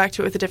go back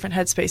to it with a different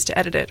headspace to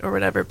edit it or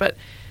whatever. But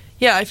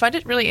yeah, I find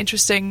it really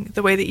interesting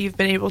the way that you've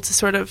been able to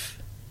sort of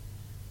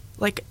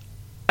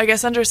I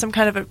guess under some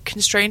kind of a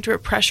constraint or a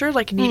pressure,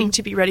 needing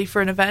to be ready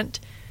for an event,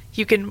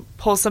 you can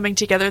pull something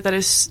together that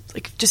is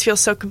just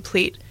feels so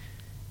complete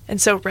and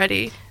so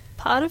ready.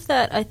 Part of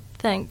that, I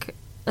think,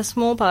 a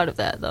small part of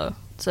that though,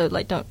 so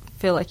don't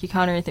feel like you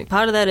can't or anything.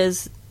 Part of that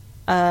is,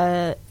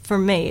 for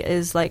me,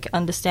 is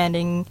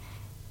understanding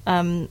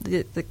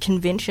the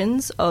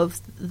conventions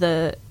of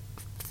the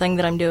thing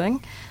that I'm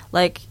doing.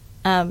 There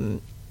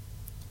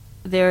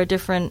are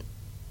different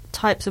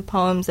types of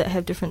poems that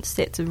have different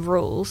sets of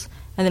rules,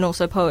 and then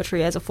also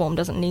poetry as a form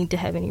doesn't need to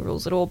have any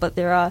rules at all, but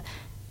there are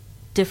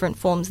different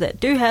forms that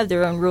do have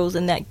their own rules,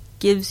 and that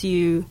gives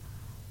you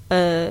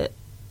it's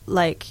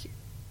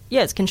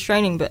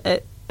constraining, but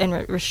it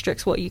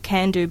restricts what you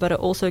can do, but it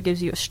also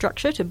gives you a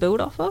structure to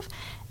build off of.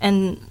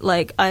 And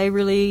I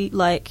really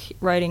like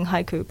writing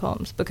haiku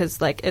poems because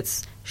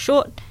it's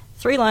short,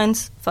 3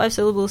 lines, 5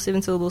 syllables,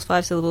 7 syllables,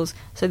 5 syllables,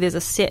 so there's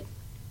a set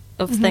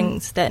of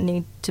things that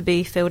need to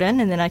be filled in,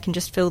 and then I can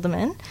just fill them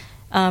in,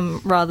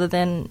 rather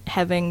than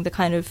having the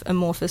kind of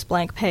amorphous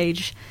blank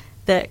page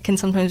that can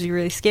sometimes be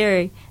really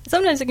scary.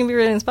 Sometimes it can be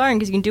really inspiring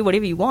because you can do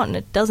whatever you want and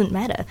it doesn't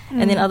matter.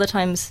 And then other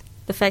times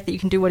the fact that you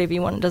can do whatever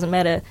you want and it doesn't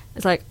matter,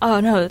 it's oh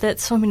no,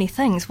 that's so many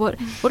things. What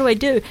do I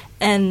do?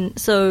 And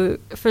so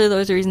for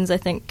those reasons, I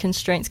think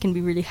constraints can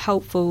be really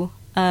helpful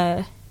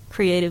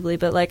creatively,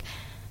 but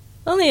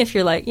only if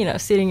you're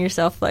setting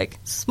yourself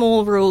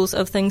small rules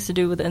of things to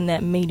do within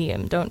that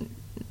medium. Don't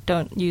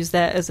use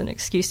that as an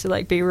excuse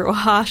to be real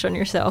harsh on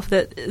yourself.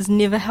 That is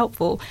never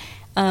helpful.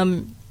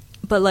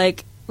 But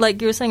like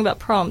you were saying about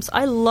prompts,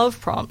 I love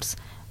prompts.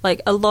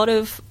 A lot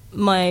of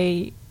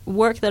my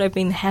work that I've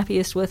been the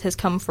happiest with has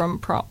come from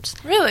prompts.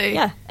 Really?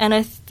 Yeah. And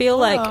I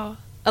feel a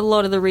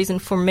lot of the reason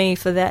for me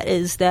for that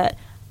is that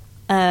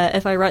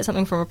if I write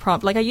something from a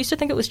prompt, I used to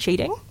think it was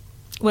cheating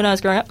when I was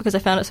growing up because I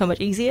found it so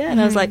much easier,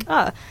 and I was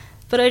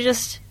but I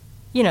just,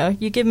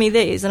 you give me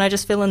these and I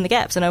just fill in the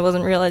gaps, and I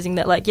wasn't realizing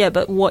that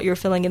but what you're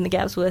filling in the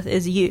gaps with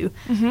is you.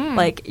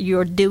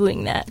 You're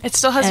doing that. It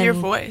still has your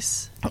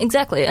voice.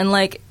 Exactly. And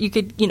you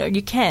could,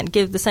 you can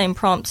give the same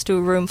prompts to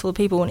a room full of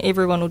people and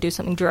everyone will do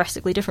something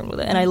drastically different with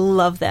it. And I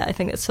love that. I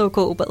think that's so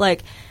cool. But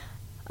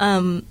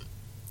and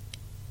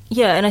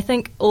I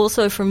think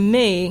also for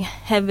me,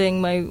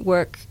 having my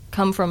work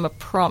come from a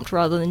prompt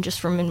rather than just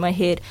from in my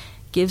head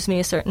gives me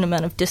a certain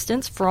amount of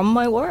distance from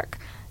my work.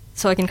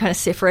 So I can kind of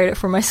separate it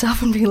from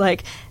myself and be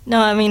like, no,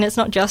 I mean, it's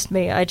not just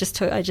me. I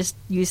just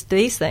used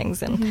these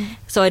things. And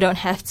so I don't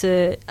have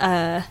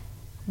to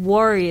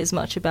worry as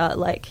much about,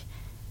 like,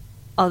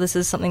 oh, this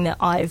is something that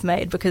I've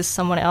made because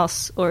someone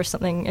else or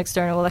something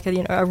external, like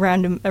a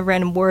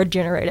random word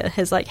generator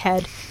has, like,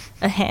 had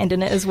a hand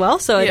in it as well.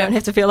 So I don't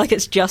have to feel like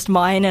it's just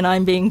mine and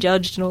I'm being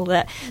judged and all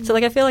that. So,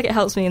 like, I feel like it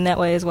helps me in that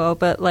way as well.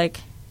 But, like,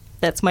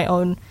 that's my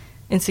own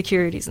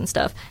insecurities and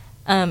stuff.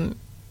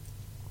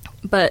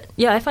 But,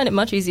 yeah, I find it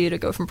much easier to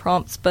go from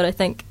prompts, but I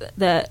think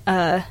that,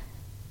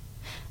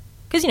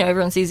 because,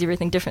 everyone sees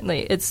everything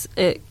differently,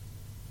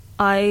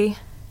 I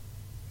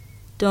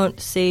don't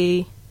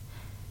see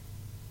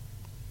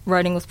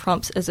writing with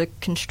prompts as a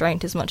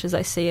constraint as much as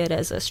I see it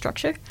as a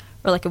structure,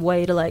 or, like, a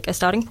way to, like, a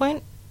starting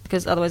point,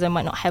 because otherwise I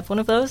might not have one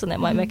of those, and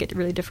that might make it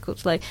really difficult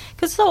to, like,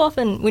 because so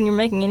often when you're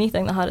making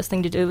anything, the hardest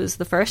thing to do is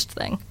the first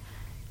thing,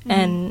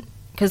 and...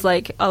 because,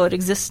 like, oh, it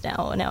exists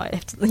now, and now I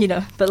have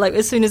to, but, like,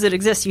 as soon as it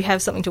exists, you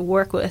have something to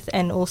work with,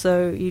 and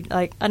also, you,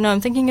 like, I don't know,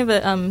 I'm thinking of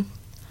it,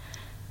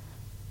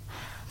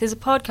 there's a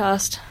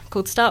podcast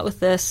called Start With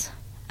This,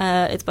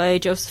 it's by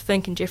Joseph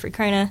Fink and Jeffrey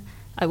Craner.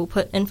 I will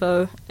put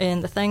info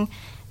in the thing,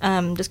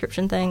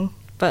 description thing,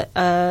 but,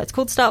 it's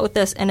called Start With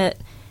This, and it,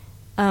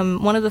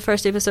 one of the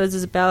first episodes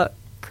is about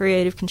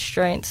creative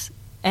constraints,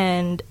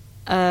 and,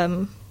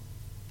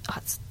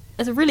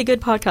 it's a really good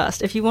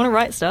podcast. If you want to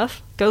write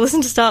stuff, go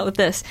listen to Start With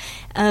This.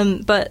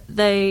 But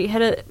they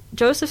had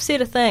Joseph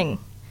said a thing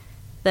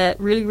that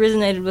really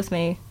resonated with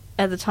me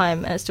at the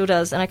time, and it still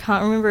does, and I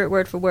can't remember it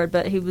word for word,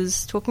 but he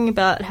was talking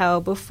about how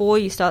before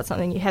you start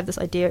something, you have this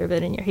idea of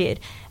it in your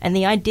head, and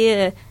the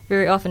idea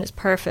very often is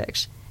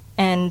perfect,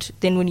 and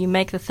then when you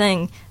make the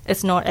thing,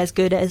 it's not as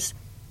good as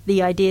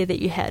the idea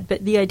that you had,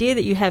 but the idea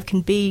that you have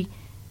can be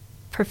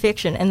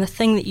perfection, and the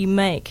thing that you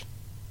make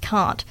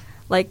can't.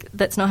 Like,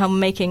 that's not how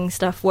making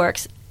stuff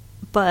works.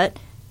 But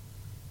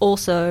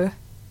also,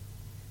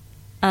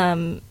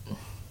 it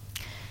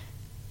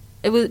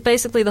was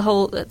basically the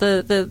whole,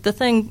 the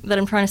thing that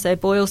I'm trying to say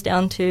boils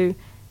down to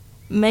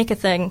make a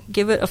thing,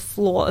 give it a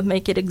flaw,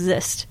 make it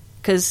exist.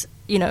 Because,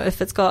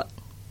 if it's got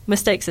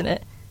mistakes in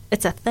it,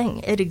 it's a thing.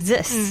 It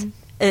exists.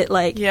 It,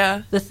 like,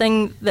 the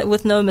thing that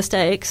with no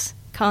mistakes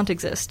can't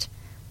exist.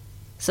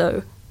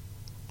 So...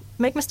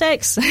 make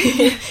mistakes,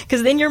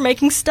 because then you're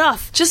making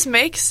stuff. Just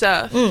make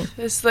stuff.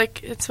 It's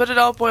like, it's what it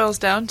all boils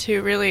down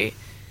to, really.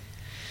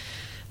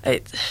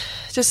 I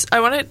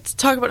want to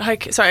talk about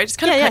haiku. Sorry, I just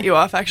kind of cut you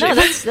off, actually. No,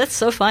 that's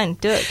so fine.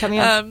 Do it. Cut me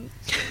off.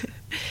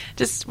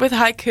 Just with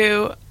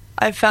haiku,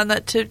 I found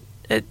that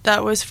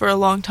that was for a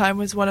long time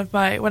was one of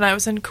my, when I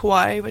was in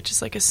Kauai, which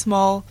is like a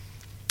smaller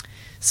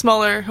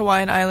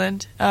Hawaiian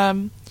island.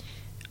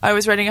 I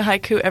was writing a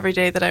haiku every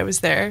day that I was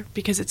there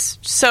because it's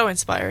so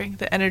inspiring.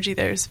 The energy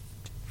there is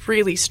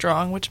really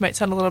strong, which might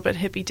sound a little bit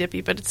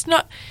hippy-dippy, but it's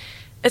not.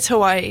 It's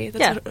Hawaii.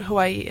 That's what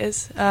Hawaii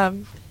is.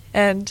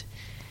 And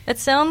it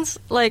sounds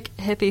like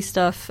hippie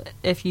stuff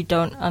if you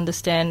don't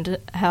understand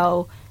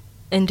how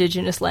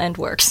indigenous land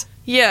works.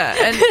 Yeah,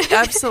 and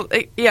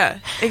absolutely. Yeah,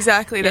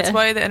 exactly. That's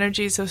why the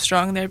energy is so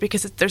strong there,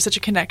 because there's such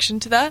a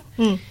connection to that.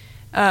 What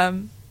was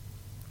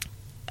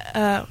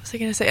I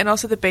going to say? And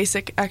also the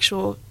basic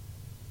actual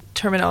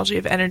terminology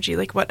of energy,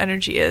 like what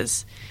energy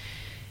is.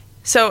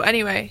 So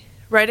anyway...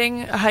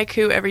 writing a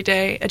haiku every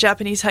day, a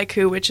Japanese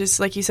haiku, which is,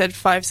 like you said,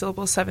 5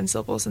 syllables, 7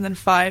 syllables, and then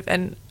 5,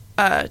 and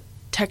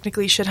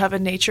technically should have a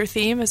nature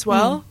theme as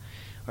well,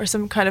 or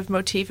some kind of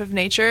motif of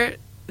nature.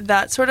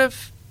 That sort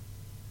of,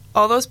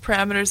 all those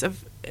parameters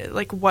of,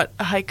 like, what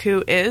a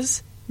haiku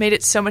is, made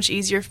it so much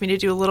easier for me to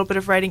do a little bit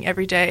of writing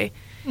every day,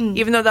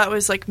 even though that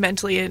was, like,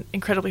 mentally an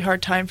incredibly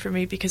hard time for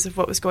me because of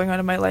what was going on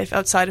in my life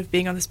outside of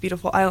being on this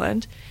beautiful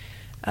island.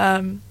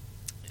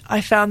 I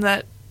found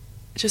that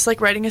just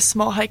like writing a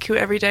small haiku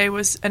every day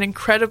was an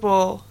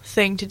incredible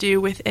thing to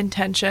do with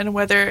intention,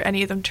 whether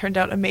any of them turned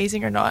out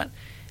amazing or not.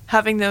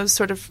 Having those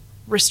sort of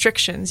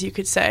restrictions, you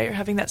could say, or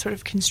having that sort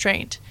of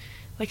constraint,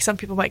 like some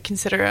people might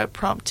consider a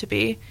prompt to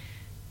be,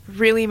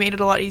 really made it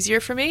a lot easier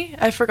for me.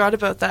 I forgot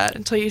about that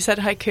until you said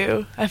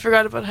haiku. I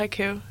forgot about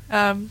haiku.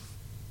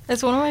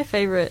 It's one of my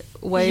favorite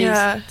ways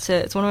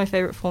it's one of my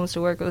favorite forms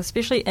to work with,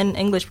 especially in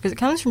English, because it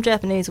comes from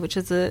Japanese, which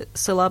is a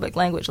syllabic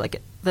language. Like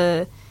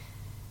it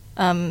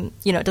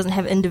doesn't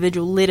have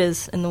individual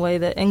letters in the way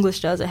that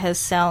English does. It has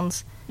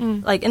sounds,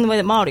 like in the way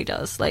that Māori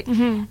does. Like,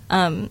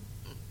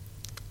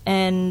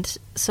 and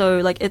so,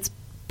 like, it's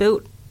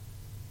built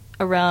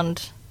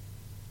around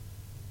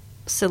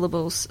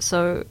syllables,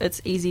 so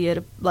it's easier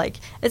to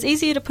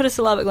put a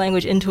syllabic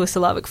language into a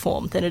syllabic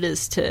form than it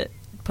is to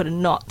put a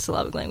not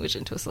syllabic language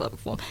into a syllabic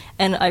form.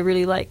 And I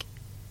really like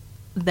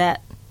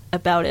that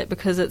about it,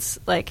 because it's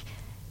like,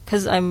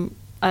 because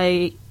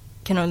I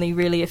can only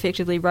really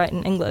effectively write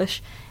in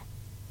English.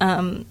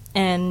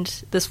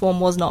 And this form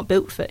was not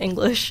built for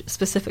English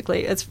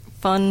specifically. It's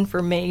fun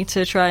for me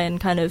to try and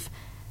kind of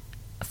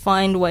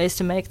find ways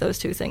to make those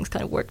two things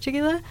kind of work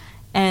together.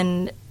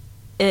 And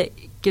it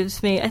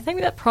gives me, I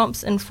think that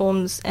prompts and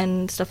forms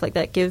and stuff like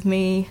that give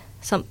me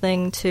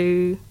something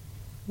to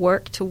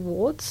work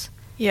towards.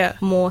 Yeah.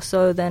 More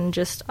so than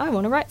just, I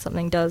want to write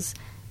something does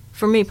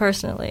for me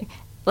personally.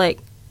 Like,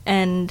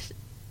 and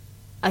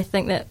I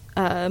think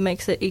that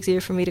makes it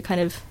easier for me to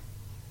kind of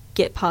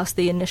get past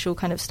the initial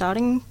kind of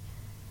starting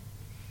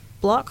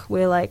block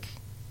where, like,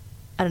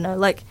 I don't know,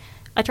 like,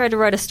 I tried to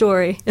write a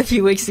story a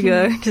few weeks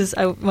ago because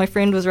my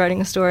friend was writing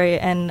a story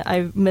and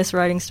I miss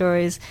writing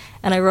stories,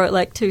 and I wrote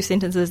like 2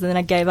 sentences and then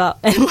I gave up,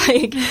 and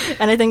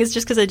I think it's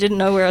just because I didn't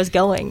know where I was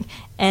going.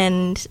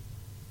 And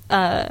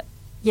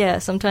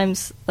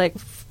sometimes like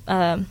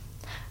I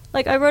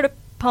wrote a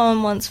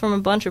poem once from a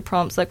bunch of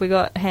prompts. Like, we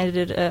got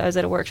handed I was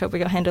at a workshop, we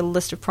got handed a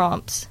list of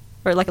prompts,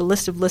 or like a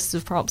list of lists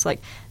of prompts. Like,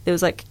 there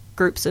was like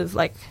groups of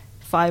like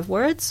 5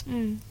 words,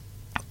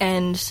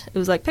 and it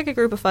was like, pick a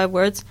group of 5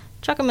 words,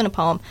 chuck them in a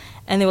poem,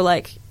 and there were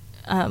like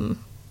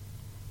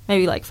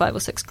maybe like 5 or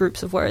 6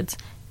 groups of words,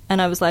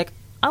 and I was like,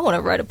 I want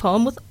to write a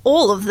poem with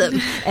all of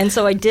them. And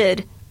so I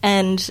did,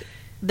 and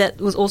that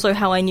was also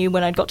how I knew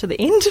when I'd got to the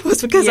end,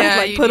 was because I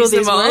like put all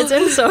these words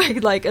in. So I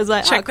was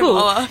like, check cool, them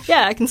all off.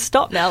 Yeah, I can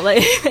stop now.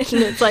 Like,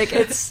 and it's like,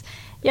 it's,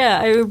 yeah,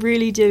 I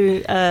really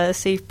do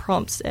see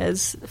prompts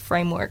as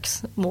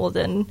frameworks more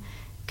than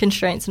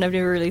constraints, and I've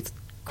never really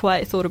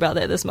quite thought about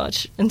that this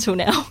much until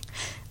now.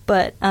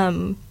 But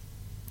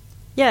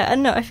yeah, I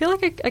don't know, I feel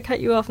like I cut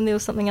you off and there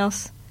was something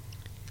else,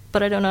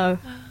 but I don't know.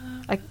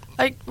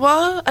 I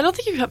don't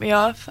think you cut me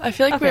off. I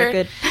feel like okay,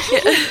 good.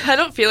 I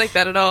don't feel like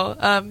that at all.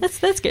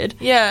 That's good.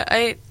 Yeah,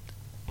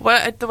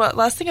 the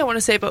last thing I want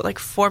to say about like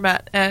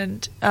format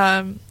and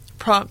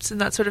prompts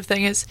and that sort of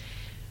thing is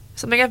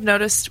something I've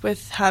noticed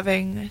with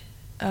having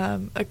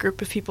a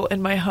group of people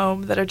in my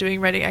home that are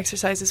doing writing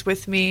exercises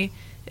with me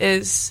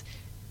is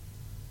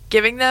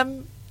giving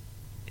them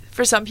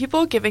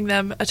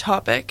a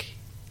topic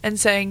and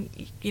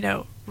saying,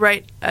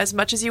 write as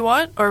much as you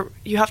want, or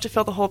you have to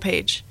fill the whole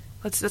page.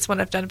 That's one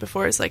I've done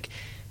before, is like,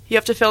 you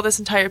have to fill this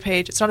entire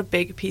page. It's not a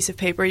big piece of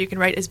paper. You can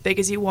write as big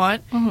as you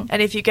want. Mm-hmm.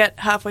 And if you get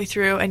halfway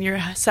through and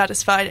you're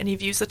satisfied and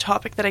you've used the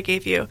topic that I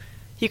gave you,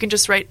 you can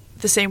just write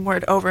the same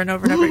word over and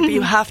over and over. But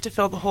you have to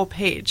fill the whole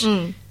page.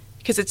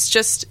 Because it's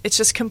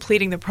just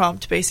completing the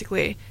prompt,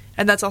 basically.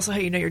 And that's also how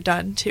you know you're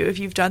done, too, if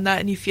you've done that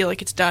and you feel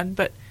like it's done.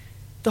 But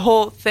the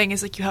whole thing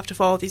is, like, you have to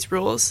follow these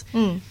rules.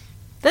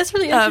 That's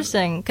really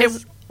interesting.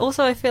 Because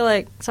also I feel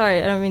like...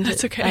 Sorry, I don't mean to...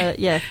 That's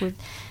okay.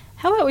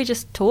 How about we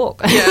just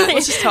talk? Yeah,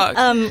 let's just talk.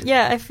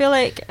 I feel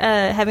like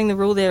having the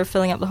rule there of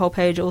filling up the whole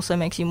page also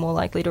makes you more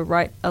likely to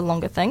write a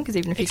longer thing, because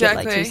even if you get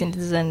like 2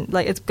 sentences in,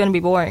 like, it's going to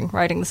be boring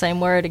writing the same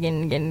word again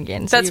and again and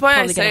again. So that's why you're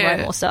probably going to write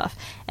more stuff.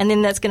 And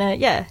then that's going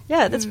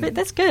to,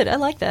 that's good. I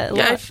like that a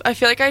lot. I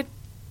feel like I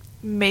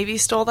maybe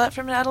stole that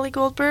from Natalie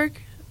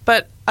Goldberg,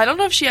 but I don't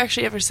know if she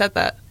actually ever said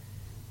that.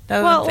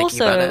 Well,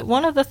 also,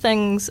 one of the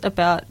things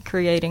about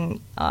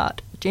creating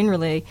art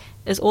generally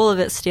is all of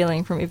it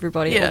stealing from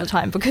everybody all the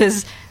time,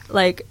 because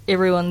like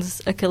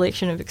everyone's a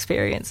collection of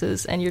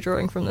experiences and you're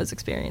drawing from those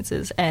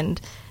experiences, and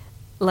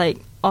like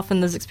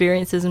often those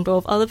experiences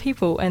involve other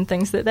people and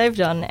things that they've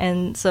done,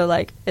 and so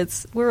like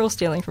we're all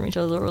stealing from each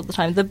other all the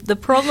time. The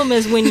problem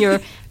is when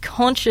you're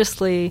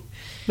consciously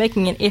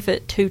making an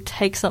effort to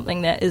take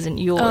something that isn't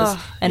yours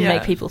and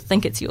make people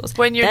think it's yours.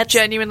 When you're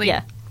genuinely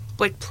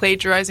like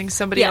plagiarizing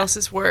somebody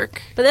else's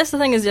work. But that's the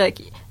thing, is like,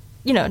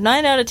 9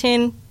 out of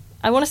 10,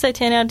 I want to say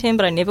 10 out of 10,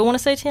 but I never want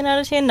to say 10 out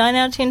of 10. 9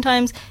 out of 10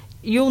 times,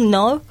 you'll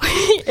know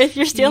if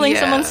you're stealing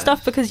someone's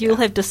stuff, because you'll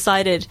have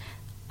decided,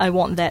 I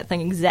want that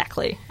thing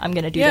exactly. I'm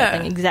going to do that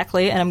thing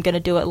exactly, and I'm going to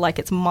do it like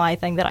it's my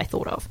thing that I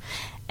thought of.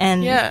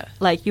 And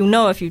like, you'll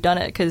know if you've done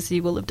it because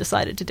you will have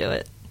decided to do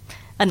it.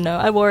 I don't know.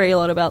 I worry a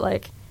lot about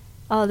like,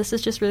 oh, this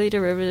is just really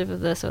derivative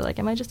of this, or like,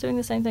 am I just doing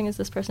the same thing as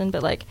this person?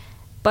 But like,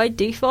 by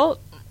default,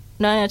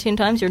 9 out of 10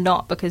 times you're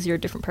not, because you're a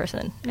different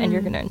person and you're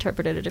going to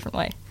interpret it a different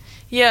way.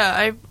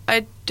 Yeah,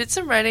 I did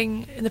some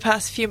writing in the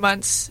past few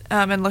months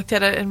and looked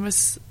at it, and it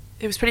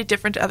was pretty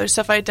different to other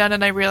stuff I'd done,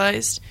 and I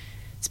realized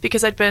it's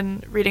because I'd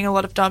been reading a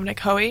lot of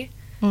Dominic Hoey,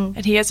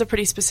 and he has a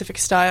pretty specific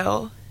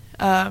style,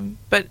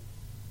 but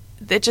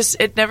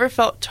it never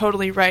felt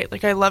totally right.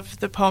 Like, I love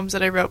the poems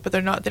that I wrote, but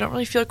they don't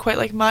really feel quite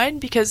like mine,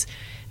 because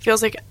it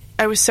feels like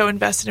I was so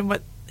invested in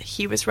what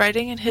he was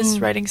writing and his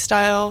writing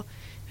style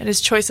and his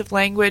choice of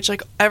language.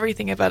 Like,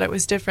 everything about it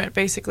was different,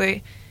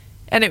 basically.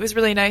 And it was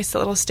really nice, the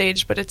little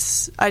stage, but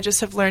I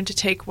just have learned to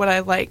take what I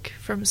like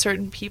from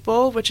certain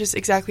people, which is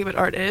exactly what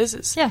art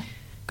is. I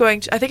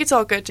think it's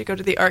all good to go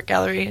to the art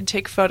gallery and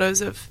take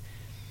photos of,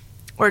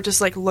 or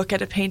just like look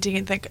at a painting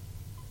and think,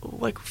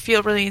 like,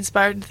 feel really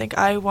inspired and think,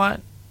 I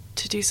want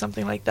to do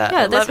something like that.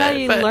 Yeah, that's how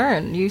you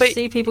learn. You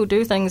see people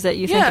do things that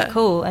you think are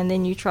cool, and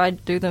then you try to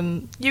do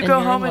them. You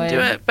go home and do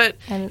it, but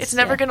it's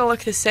never going to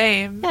look the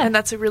same, and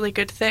that's a really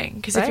good thing.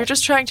 Because if you're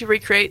just trying to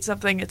recreate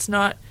something, it's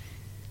not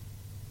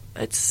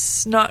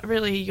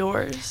really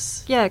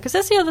yours. Yeah, because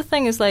that's the other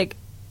thing, is like,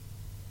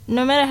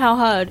 no matter how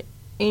hard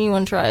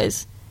anyone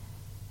tries,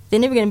 they're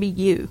never going to be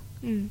you.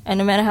 And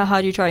no matter how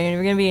hard you try, you're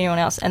never going to be anyone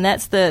else. And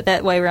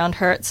that way around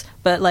hurts.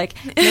 But, like,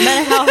 no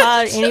matter how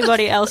hard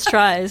anybody else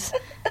tries,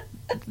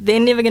 they're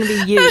never going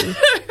to be you.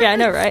 Yeah, I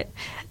know, right?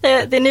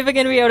 They're never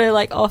going to be able to,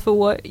 like, offer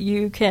what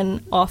you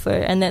can offer.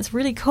 And that's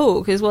really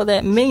cool, because what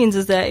that means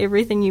is that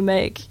everything you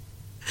make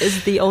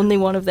is the only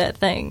one of that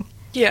thing.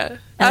 Yeah.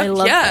 And I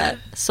love that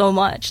so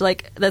much.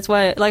 Like, that's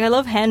why, like, I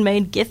love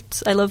handmade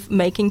gifts. I love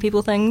making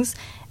people things.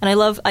 And I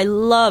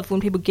love when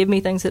people give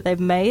me things that they've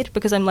made,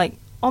 because I'm like,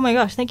 oh my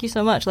gosh, thank you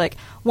so much. Like,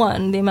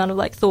 one, the amount of,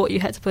 like, thought you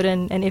had to put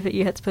in and effort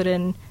you had to put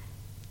in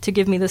to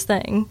give me this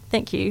thing.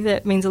 Thank you.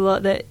 That means a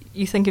lot that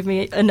you think of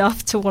me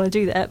enough to want to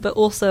do that. But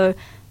also,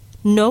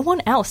 no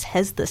one else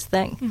has this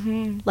thing.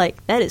 Mm-hmm.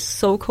 Like, that is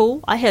so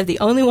cool. I have the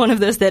only one of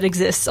this that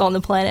exists on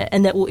the planet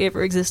and that will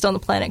ever exist on the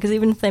planet, because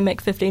even if they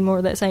make 15 more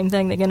of that same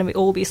thing, they're going to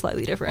all be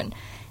slightly different.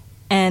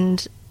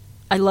 And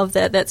I love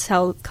that. That's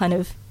how kind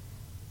of,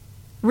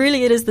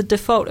 really it is the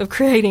default of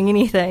creating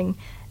anything,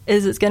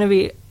 is it's going to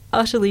be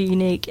utterly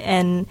unique.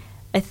 And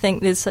I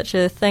think there's such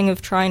a thing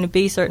of trying to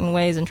be certain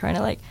ways and trying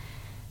to, like,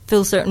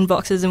 fill certain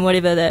boxes and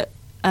whatever, that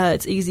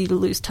it's easy to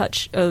lose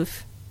touch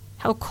of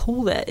how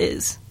cool that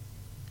is.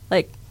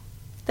 Like,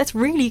 that's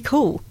really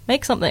cool.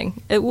 Make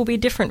something. It will be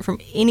different from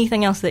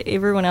anything else that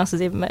everyone else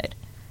has ever made.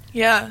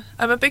 Yeah,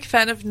 I'm a big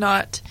fan of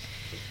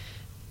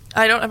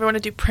I don't ever want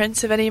to do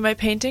prints of any of my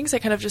paintings. I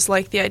kind of just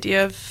like the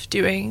idea of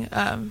doing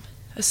a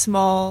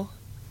small,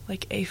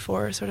 like,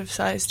 A4 sort of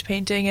sized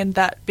painting, and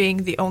that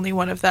being the only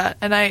one of that.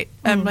 And I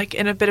am, like,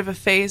 in a bit of a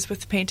phase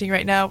with painting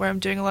right now where I'm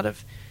doing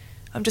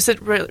I'm just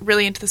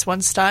really into this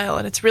one style,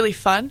 and it's really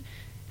fun.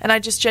 And I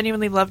just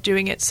genuinely love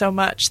doing it so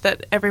much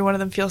that every one of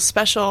them feels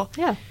special.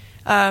 Yeah.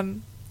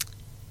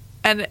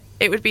 And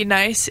it would be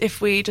nice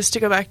if we, just to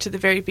go back to the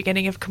very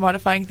beginning of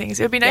commodifying things,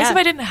 it would be nice if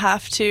I didn't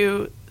have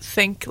to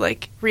think,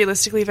 like,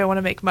 realistically, if I want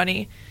to make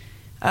money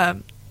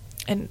and,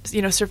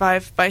 you know,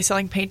 survive by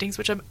selling paintings,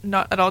 which I'm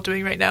not at all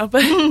doing right now.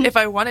 But if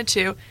I wanted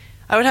to,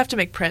 I would have to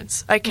make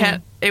prints. I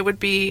can't. It would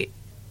be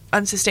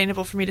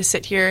unsustainable for me to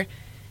sit here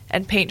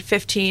and paint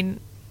 15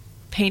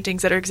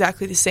 paintings that are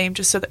exactly the same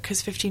just so that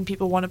because 15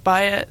 people want to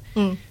buy it.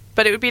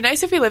 But it would be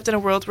nice if we lived in a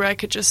world where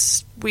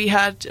we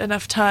had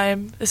enough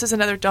time. This is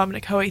another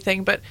Dominic Hoey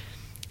thing, but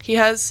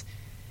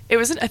it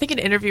was, I think, an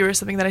interview or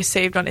something that I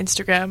saved on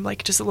Instagram,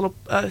 like just a little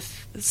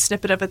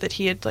snippet of it that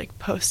he had, like,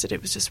 posted.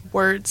 It was just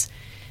words.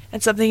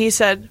 And he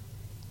said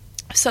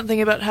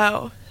something about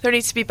how there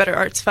needs to be better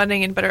arts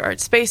funding and better art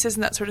spaces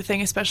and that sort of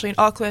thing, especially in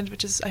Auckland,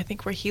 which is, I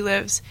think, where he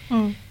lives.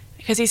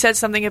 Because he said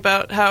something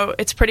about how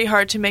it's pretty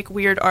hard to make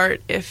weird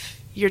art if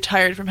you're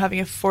tired from having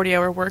a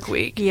 40-hour work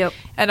week. Yep.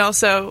 And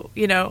also,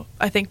 you know,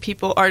 I think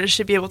artists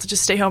should be able to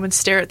just stay home and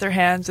stare at their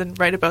hands and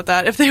write about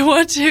that if they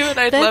want to. And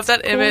I'd love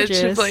that image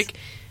of, like,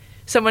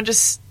 someone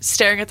just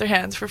staring at their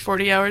hands for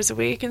 40 hours a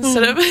week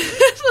instead of,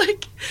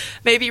 like,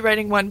 maybe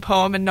writing one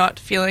poem and not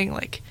feeling,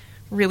 like,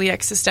 really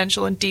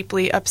existential and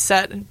deeply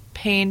upset and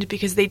pained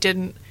because they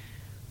didn't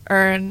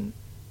earn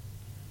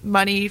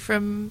money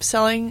from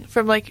selling,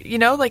 from, like, you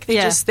know, like,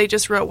 they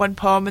just wrote one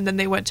poem and then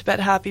they went to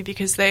bed happy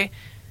because they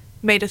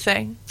made a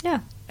thing.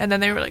 Yeah. And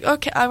then they were like,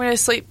 okay, I'm going to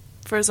sleep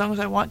for as long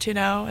as I want to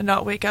now and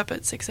not wake up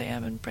at 6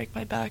 a.m. and break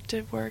my back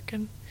to work.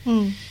 And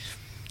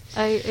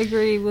I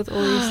agree with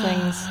all these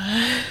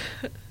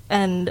things.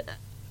 And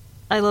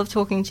I love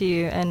talking to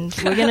you, and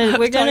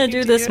we're gonna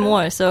do this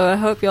more. So I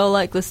hope y'all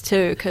like this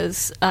too,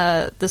 because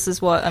this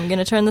is what I'm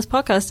gonna turn this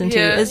podcast into.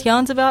 Yeah. Is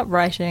yarns about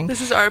writing.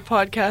 This is our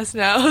podcast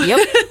now.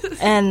 Yep.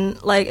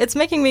 And, like, it's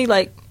making me,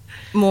 like,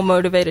 more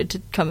motivated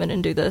to come in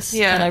and do this.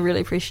 Yeah. And I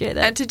really appreciate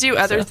that. And to do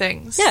other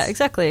things. Yeah,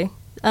 exactly.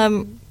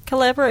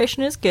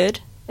 Collaboration is good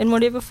in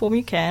whatever form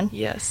you can.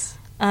 Yes.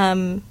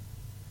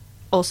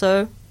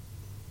 Also,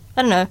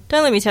 I don't know.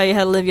 Don't let me tell you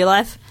how to live your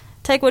life.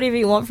 Take whatever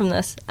you want from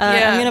this.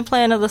 I'm going to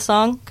play another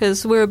song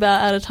because we're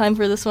about out of time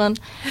for this one.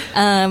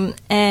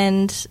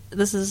 And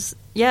this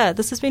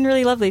has been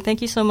really lovely.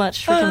 Thank you so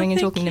much for coming and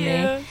talking to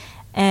me.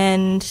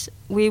 And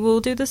we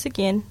will do this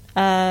again.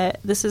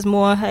 This is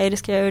more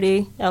Hiatus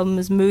Coyote. Album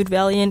is Mood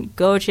Valiant.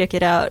 Go check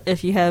it out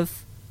if you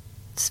have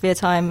spare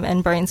time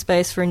and brain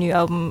space for a new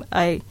album.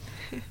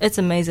 It's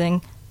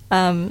amazing.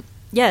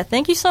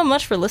 Thank you so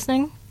much for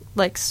listening.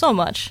 Like, so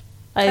much.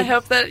 I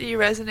hope that you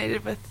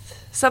resonated with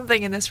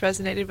something in this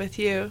resonated with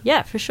you.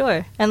 Yeah, for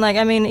sure. And, like,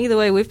 I mean, either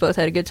way, we've both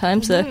had a good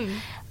time. So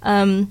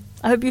I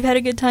hope you've had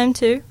a good time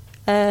too.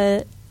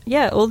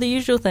 All the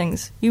usual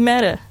things. You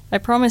matter. I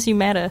promise you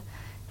matter.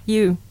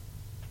 You.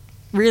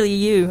 Really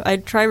you. I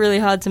try really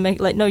hard to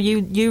make, like, no,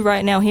 you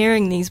right now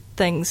hearing these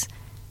things,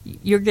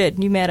 you're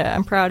good. You matter.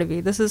 I'm proud of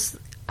you. This is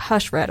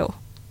Hush Rattle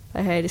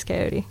by Hiatus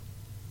Coyote.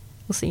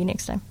 We'll see you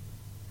next time.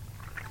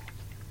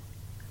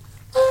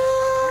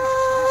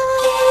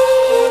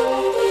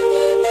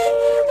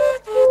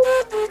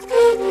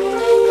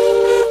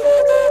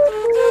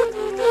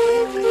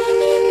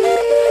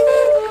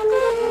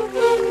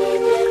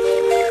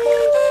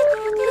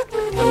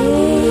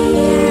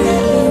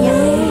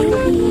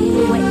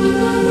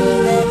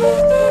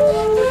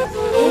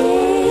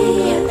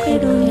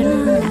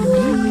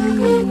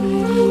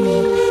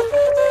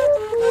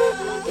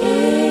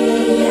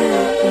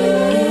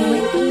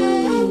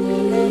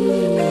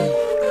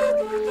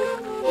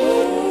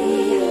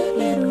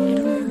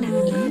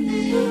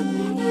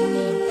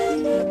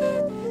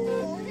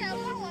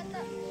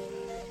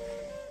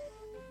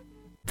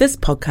 This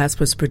podcast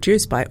was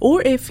produced by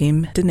OAR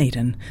FM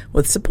Dunedin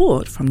with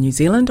support from New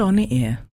Zealand On the Air.